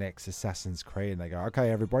doing the next Assassin's Creed and they go, okay,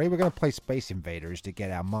 everybody, we're going to play Space Invaders to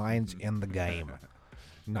get our minds in the game.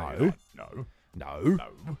 No.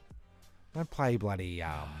 Don't play bloody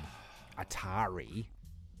Atari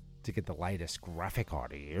to get the latest graphic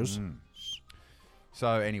ideas. So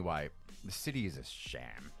anyway, the city is a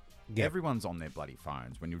sham. Yep. Everyone's on their bloody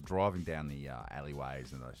phones. When you're driving down the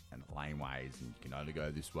alleyways and the laneways, and you can only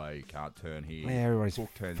go this way, you can't turn here. Yeah, everybody's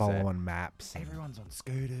book turns following there. maps. and- Everyone's on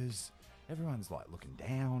scooters. Everyone's like looking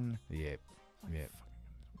down. Yep. Yep.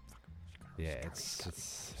 Yeah,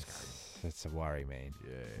 it's a worry, man.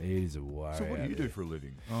 Yeah. It is a worry. So what do out you do there. for a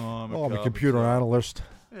living? I'm a computer analyst.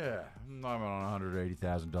 Yeah, I'm on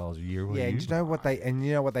 $180,000 a year. Yeah, and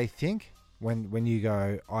you know what they think when you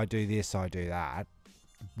go, I do this, I do that,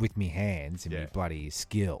 with me hands and me bloody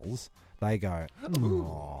skills. They go,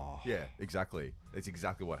 oh, Yeah, exactly. It's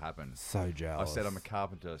exactly what happened. so jealous. I said I'm a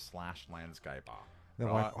carpenter / landscaper. They're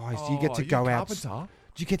right? like, oh, so you get to are you go a out. carpenter?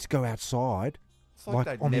 Do you get to go outside, It's like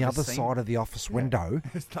they'd on the never other seen- side of the office window?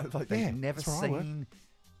 It's like Yeah, they've never that's where I work. seen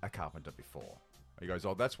a carpenter before. He goes,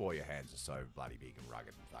 oh, that's why your hands are so bloody big and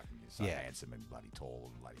rugged and fucking you're so Yeah. handsome and bloody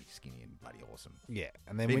tall and bloody skinny and bloody awesome. Yeah,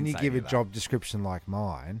 and then Didn't when you say give any a of that. job description like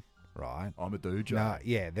mine, right? I'm a DJ. No,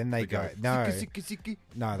 yeah. Then they go, no, Ziki.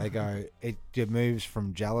 no. They go. It moves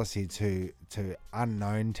from jealousy to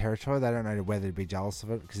unknown territory. They don't know whether to be jealous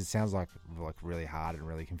of it because it sounds like really hard and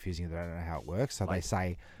really confusing. They don't know how it works. So they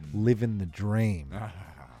say, "Living the dream." Right?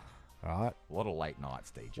 A lot of late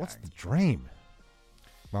nights DJing. What's the dream?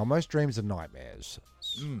 Well, most dreams are nightmares.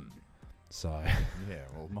 So Yeah,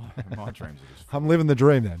 well, my dreams are just I'm living the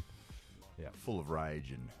dream then. full of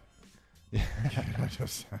rage and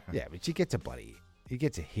just Yeah, but you get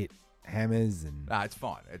to hit hammers and Nah, it's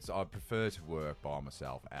fine. I prefer to work by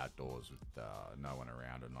myself outdoors with no one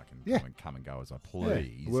around, and I can Yeah. come and go as I yeah,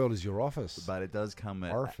 please. the world is your office. But it does come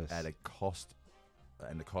Orifice. at a cost,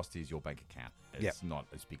 and the cost is your bank account. It's Yep. not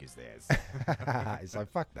as big as theirs. It's like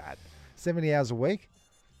fuck that. 70 hours a week.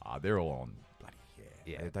 They're all on bloody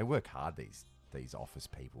Yeah. They work hard, these office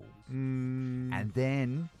people. Mm. And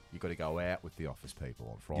then you got to go out with the office people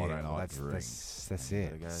on Friday Yeah, well, night. that's And you it.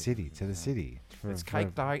 gotta go- City to the city. It's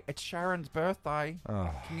cake day. It's Sharon's birthday. Oh.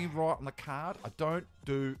 Can you write on the card? I don't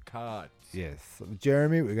do cards. Yes,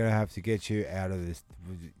 Jeremy, we're going to have to get you out of this.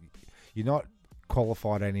 You're not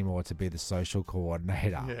qualified anymore to be the social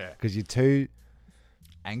coordinator. Yeah. Because you're too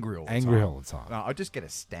Angry all the time. time. No, I just get a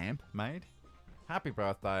stamp made. Happy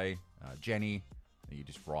birthday, Jenny. And you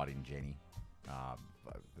just write in Jenny.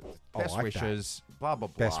 Best like that. wishes. Blah blah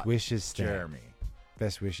blah. Best wishes stamp. Jeremy.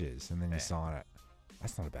 Best wishes, and then you sign it.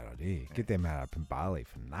 That's not a bad idea. Get them out up in Bali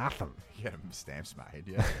for nothing. Get them stamps made.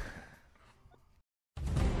 Yeah.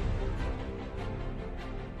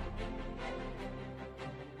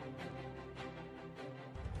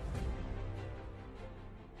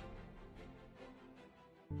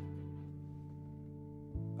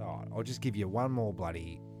 Oh, I'll just give you one more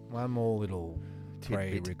little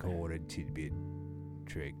Tidbit. pre-recorded tidbit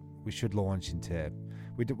trick. We should launch into.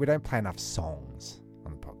 We don't play enough songs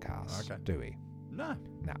on the podcast, Okay. do we? No.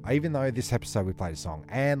 No. Even though this episode we played a song,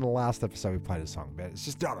 and the last episode we played a song, but it's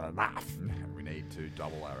just not enough. We need to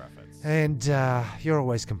double our efforts. And you're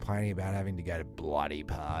always complaining about having to go to bloody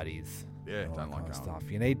parties. Yeah, all don't that like kind of going.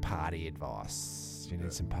 stuff. You need party advice. You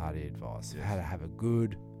need some party advice. How to have a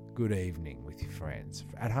good evening with your friends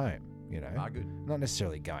at home. You know, good. Not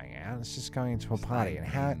necessarily going out. It's just going to a party. And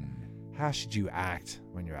how should you act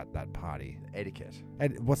when you're at that party? Etiquette.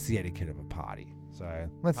 What's the etiquette of a party? So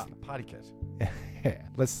let's party kit. Yeah,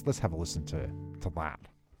 let's have a listen to that.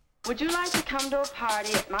 Would you like to come to a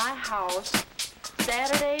party at my house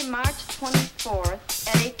Saturday, March 24th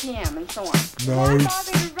at 8 p.m. and so on? No. Why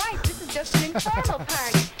bother to write? This is just an informal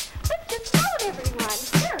party. Let's just phone everyone.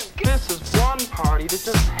 This is one party that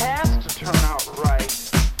just has to turn out right.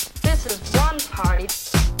 This is one party.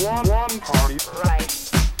 One party. Right.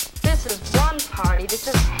 This is one party that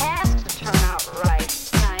just has to turn out right.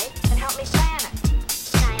 Tonight, and help me plan it.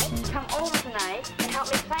 Tonight, come over tonight and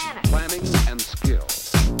help me plan it. Planning and skill.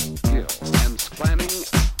 Skill and planning,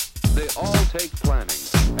 they all take planning,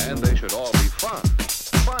 and they should all be fun.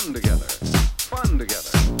 Fun together. Fun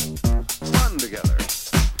together. Fun together.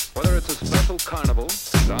 Whether it's a special carnival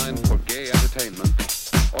designed for gay entertainment,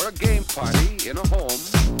 or a game party in a home,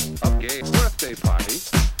 a gay birthday party,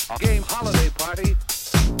 a game holiday party,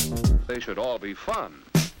 they should all be fun.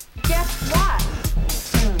 Guess what?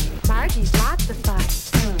 Margie's lots of fun.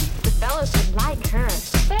 The fellows would like her.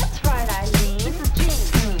 That's right, Eileen. This is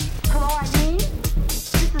Jean. Hello, Eileen.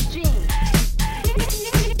 This is Jean.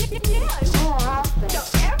 Oh, I'll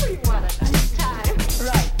say. Everyone a nice time.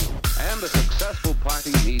 Right. And a successful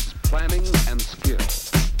party needs planning and skill.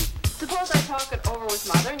 Suppose I talk it over with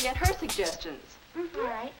Mother and get her suggestions. All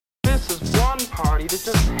right. This is one party that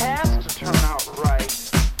just has to turn out right.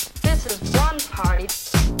 This is one party.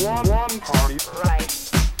 One party. Right.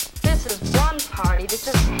 This is one party that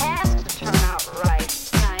just has to turn out right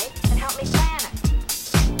tonight and help me plan it.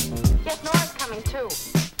 Yes, Nora's coming too.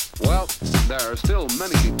 Well, there are still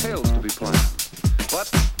many details to be planned, but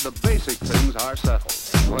the basic things are settled.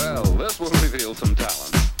 Well, this will reveal some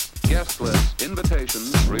talent. Guest list,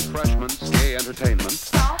 invitations, refreshments, gay entertainment.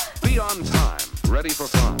 Be on time, ready for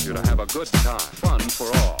fun. You're to have a good time. Fun for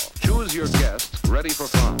all. Choose your guests, ready for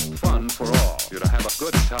fun. Fun for all. You're to have a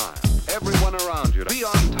good time. Everyone around you to be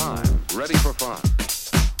on time, ready for fun.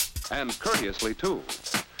 And courteously, too.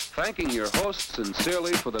 Thanking your host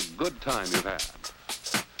sincerely for the good time you've had.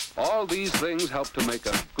 All these things help to make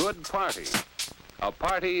a good party. A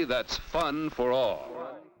party that's fun for all.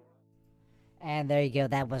 And there you go.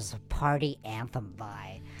 That was a party anthem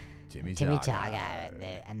by Timmy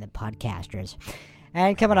Taga and the podcasters.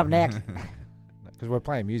 And coming up next. Because we're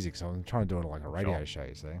playing music, so I'm trying to do it like a radio show,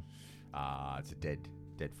 you see. It's a dead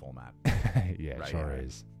format. Yeah, it sure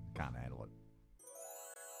is. Can't handle it.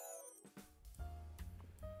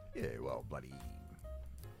 Yeah, well, bloody...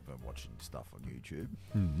 I've been watching stuff on YouTube.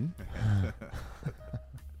 Mm-hmm.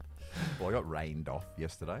 Well, I got rained off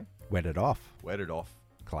yesterday. Wetted off.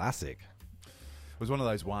 Classic. It was one of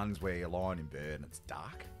those ones where you're lying in bed and it's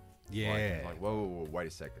dark. Yeah. Like whoa, wait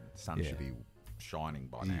a second. The sun should be shining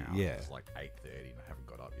by now. Yeah. It's like 8:30 and I haven't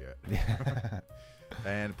got up yet.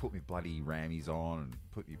 And put me bloody rammies on and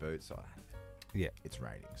put me boots on. Yeah. It's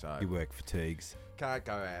raining, so... You work fatigues. Can't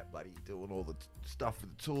go out bloody doing all the stuff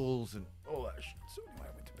with the tools and all that shit. So anyway,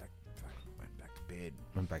 I went back to bed.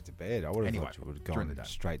 Went back to bed. I would have thought you would have gone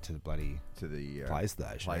straight to the bloody... To the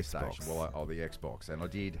PlayStation. PlayStation. Xbox. Well, the Xbox. And I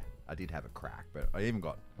did have a crack, but I even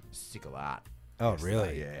got sick of that. Oh, yesterday.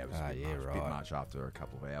 really? Yeah, it was a bit right. much after a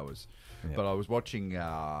couple of hours. Yeah. But I was watching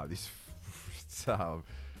this... it's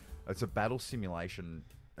a battle simulation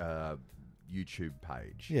YouTube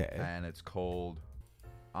page. Yeah. And it's called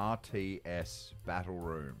RTS Battle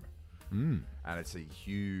Room. Mm. And it's a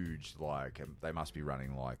huge, they must be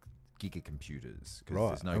running giga computers. Right.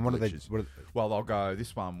 There's no and what glitches. are they? Well, they'll go,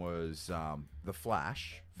 this one was The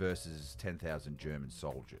Flash versus 10,000 German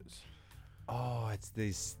soldiers. Oh,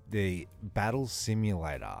 it's the battle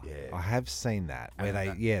simulator. Yeah. I have seen that. Where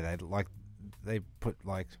they put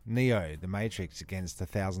Neo, the Matrix, against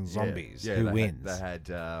 1,000 zombies. Yeah, Who they wins? They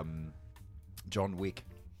had John Wick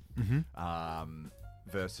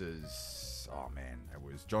versus, it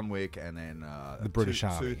was John Wick and then the British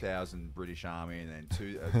Army. 2,000 British Army and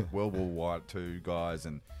then World War II guys.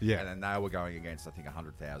 And then they were going against, I think,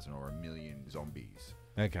 100,000 or 1 million zombies.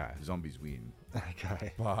 Okay. Zombies win.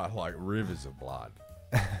 Okay. But rivers of blood.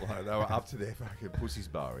 They were up to their fucking pussy's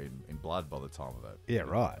bow in blood by the time of it. Yeah,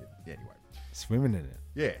 right. Yeah, anyway. Swimming in it.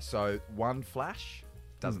 Yeah, so one flash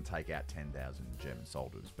doesn't take out 10,000 German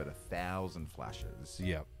soldiers, but 1,000 flashes.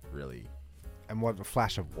 Yep. Really. And what a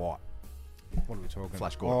flash of what? What are we talking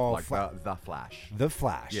Flash about? Gordon, the Flash. The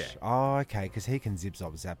Flash. Yeah. Oh, okay, because he can zip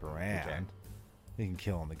zap around. He can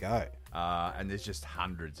kill on the go. And there's just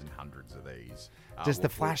hundreds and hundreds of these. Does the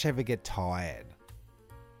Flash ever get tired?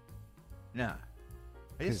 No.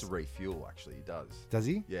 He has to refuel, actually. He does. Does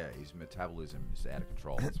he? Yeah, his metabolism is out of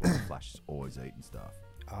control. That's why the Flash is always eating stuff.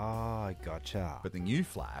 Oh, gotcha. But the new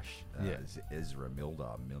Flash, Yeah. is Ezra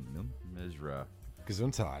Ezra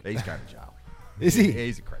Gesundheit. He's going to jail. Is he?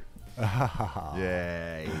 He's a creep.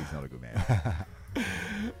 Yeah, he's not a good man.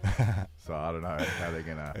 So I don't know how they're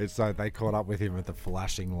gonna. It's like they caught up with him with the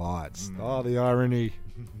flashing lights. Oh, the irony.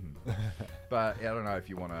 But I don't know if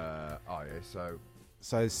you want to. Oh yeah,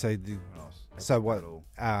 so what?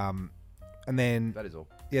 And then that is all.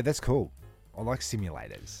 Yeah, that's cool. I like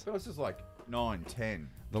simulators. But it's just like 9, 10.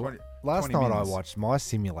 Last 20 night minutes. I watched my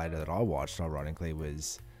simulator that I watched. Ironically,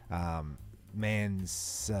 was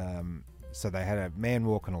man's. So they had a man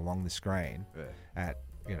walking along the screen at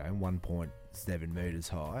 1.7 meters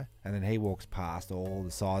high, and then he walks past all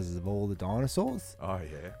the sizes of all the dinosaurs. Oh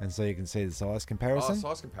yeah, and so you can see the size comparison. Oh,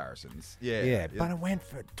 size comparisons. Yeah, yeah. But it went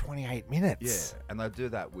for 28 minutes. Yeah, and they do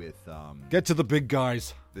that with get to the big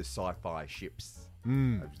guys. The sci-fi ships.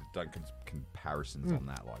 Mm. They've done comparisons on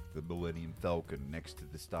that, like the Millennium Falcon next to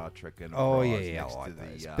the Star Trek Enterprise. Oh yeah, next I like to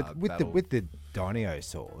those. the, But with the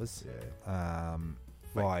dinosaurs,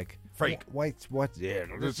 like freak. Wait, what? Yeah,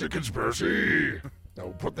 It's a conspiracy. Now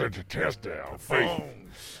put that to test now. Fake.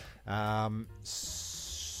 Why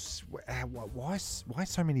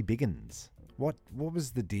so many big uns? What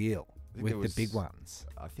was the deal with the big ones?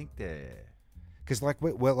 I think they're because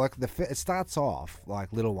it starts off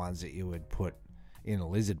like little ones that you would put in a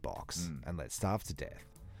lizard box and let starve to death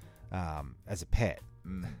as a pet.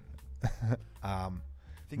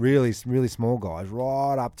 Really small guys,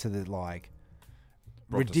 right up to the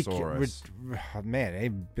ridiculous.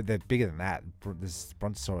 Man, they're bigger than that. This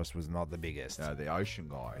Brontosaurus was not the biggest. No, the ocean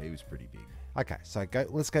guy, he was pretty big. Okay, so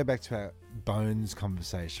let's go back to our bones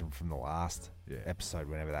conversation from the last episode,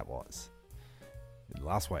 whenever that was.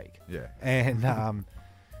 Last week. Yeah. And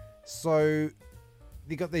so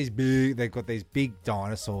they've got these big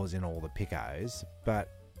dinosaurs in all the picos, but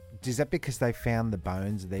is that because they found the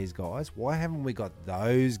bones of these guys? Why haven't we got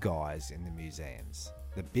those guys in the museums?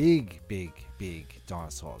 The big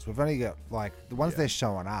dinosaurs. We've only got the ones they're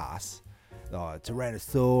showing us.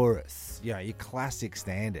 Tyrannosaurus, your classic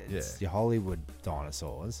standards, your Hollywood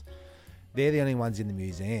dinosaurs. They're the only ones in the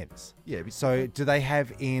museums. Yeah. So do they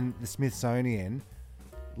have in the Smithsonian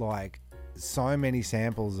so many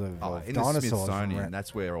samples of in dinosaurs? the Smithsonian,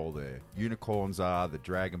 that's where all the unicorns are, the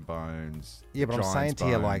dragon bones. Yeah, but I'm saying to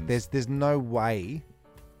bones. you, there's no way.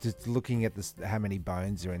 Just looking at this, how many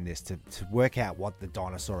bones are in this to work out what the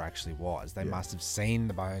dinosaur actually was. They must have seen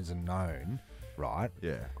the bones and known, right?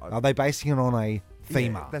 Yeah. Are they basing it on a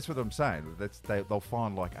femur? Yeah, that's what I'm saying. They'll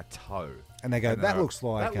find a toe, and they go, "That looks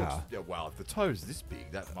like." Well, if the toe's this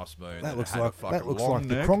big, that must mean that looks it had like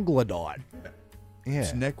the neck. Cronglodite. Yeah.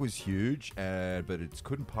 Its neck was huge, but it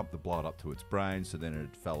couldn't pump the blood up to its brain, so then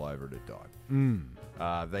it fell over and it died.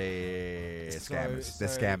 They're scammers. They're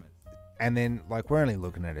scammers. And then, we're only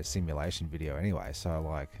looking at a simulation video anyway, so,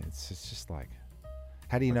 it's just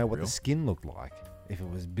how do you know what the skin looked like if it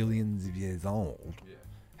was billions of years old? Yeah.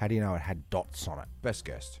 How do you know it had dots on it? Best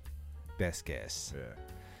guess. Yeah.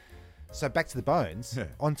 So back to the bones. Yeah.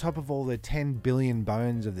 On top of all the 10 billion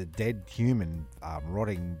bones of the dead human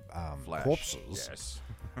rotting corpses, yes.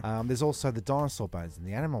 There's also the dinosaur bones and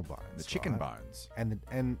the animal bones, the chicken bones, and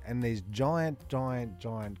these giant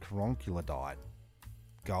caronculodite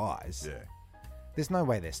guys. Yeah. There's no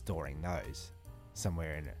way they're storing those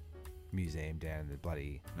somewhere in a museum down in the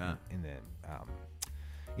bloody in the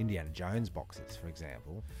Indiana Jones boxes, for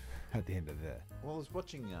example. At the end of the... Well, I was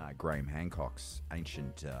watching Graham Hancock's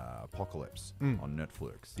Ancient Apocalypse on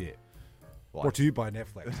Netflix. Yeah. Brought to you by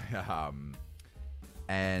Netflix.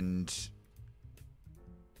 And...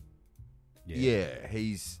 Yeah,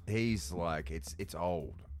 he's it's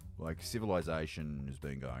old. Civilization has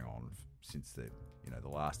been going on since the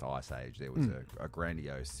last ice age. There was a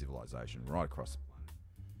grandiose civilization right across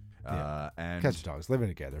the planet. And cats and dogs living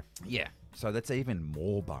together. Yeah. So that's even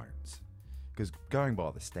more bones. Because going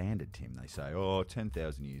by the standard, Tim, they say,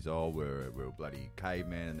 10,000 years old, we're bloody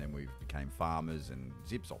cavemen, and then we became farmers, and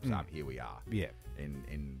zip-zops up, here we are. Yeah.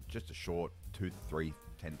 In just a short 2, 3,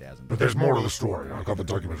 10,000. But there's more to the story. I got the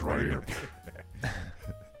documents right here.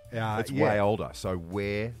 It's way older. So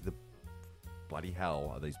where the bloody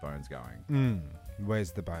hell are these bones going?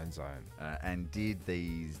 Where's the bone zone? And did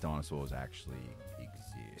these dinosaurs actually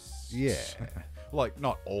exist? Yeah.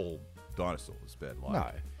 Not all dinosaurs, but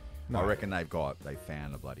No. I reckon they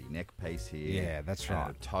found a bloody neck piece here. Yeah, that's and right.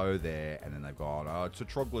 a toe there, and then they've gone, it's a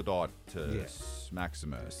troglodyte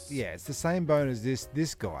maximus. Yeah, it's the same bone as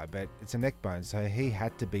this guy, but it's a neck bone, so he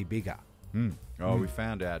had to be bigger. We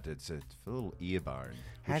found out it's a little ear bone,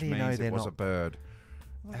 How which do you know means they're it was not- a bird.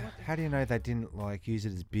 How do you know they didn't use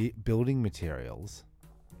it as building materials?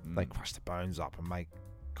 They crushed the bones up and make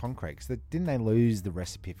concrete. 'Cause didn't they lose the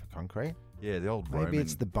recipe for concrete? Yeah, the old Maybe Roman...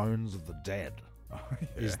 it's the bones of the dead.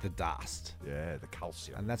 Is the dust. Yeah, the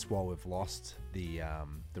calcium. And that's why we've lost the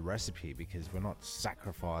recipe, because we're not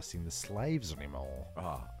sacrificing the slaves anymore.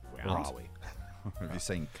 Oh, or are we? Have you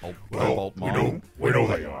seen Well, Cobalt Mine? we know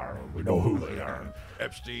they are. We know who they are.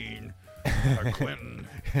 Epstein, Clinton,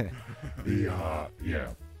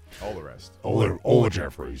 all the rest. All the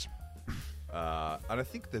Jeffreys. And I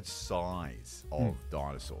think the size of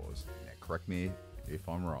dinosaurs, correct me if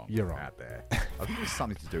I'm wrong, You're wrong. out there, I think it's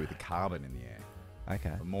something to do with the carbon in the air.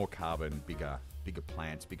 Okay. More carbon, bigger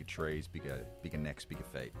plants, bigger trees, bigger necks, bigger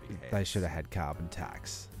feet, bigger heads. They should have had carbon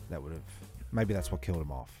tax. That would have. Maybe that's what killed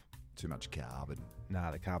them off. Too much carbon. No,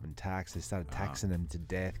 the carbon tax. They started taxing them to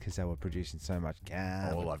death because they were producing so much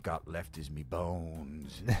carbon. All I've got left is me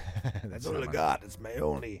bones. That's all I got. It's my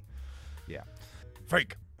only. Yeah.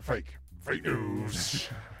 Fake news.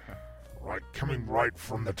 Coming right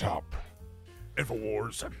from the top.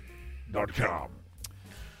 Infowars.com.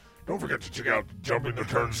 Don't forget to check out Jumping the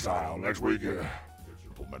Turnstile next week.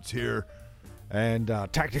 Supplements here. And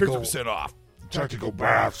tactical 50% off. Tactical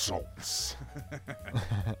bath salts.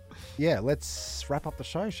 Yeah, let's wrap up the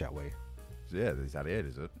show, shall we? Yeah, is that it,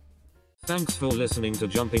 is it? Thanks for listening to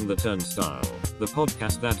Jumping the Turnstile, the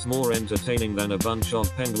podcast that's more entertaining than a bunch of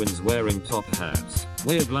penguins wearing top hats.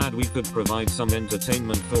 We're glad we could provide some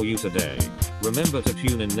entertainment for you today. Remember to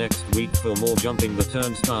tune in next week for more Jumping the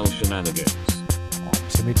Turnstile shenanigans. I'm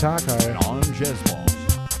Timmy Taco. And I'm Jez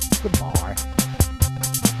Boss. Goodbye.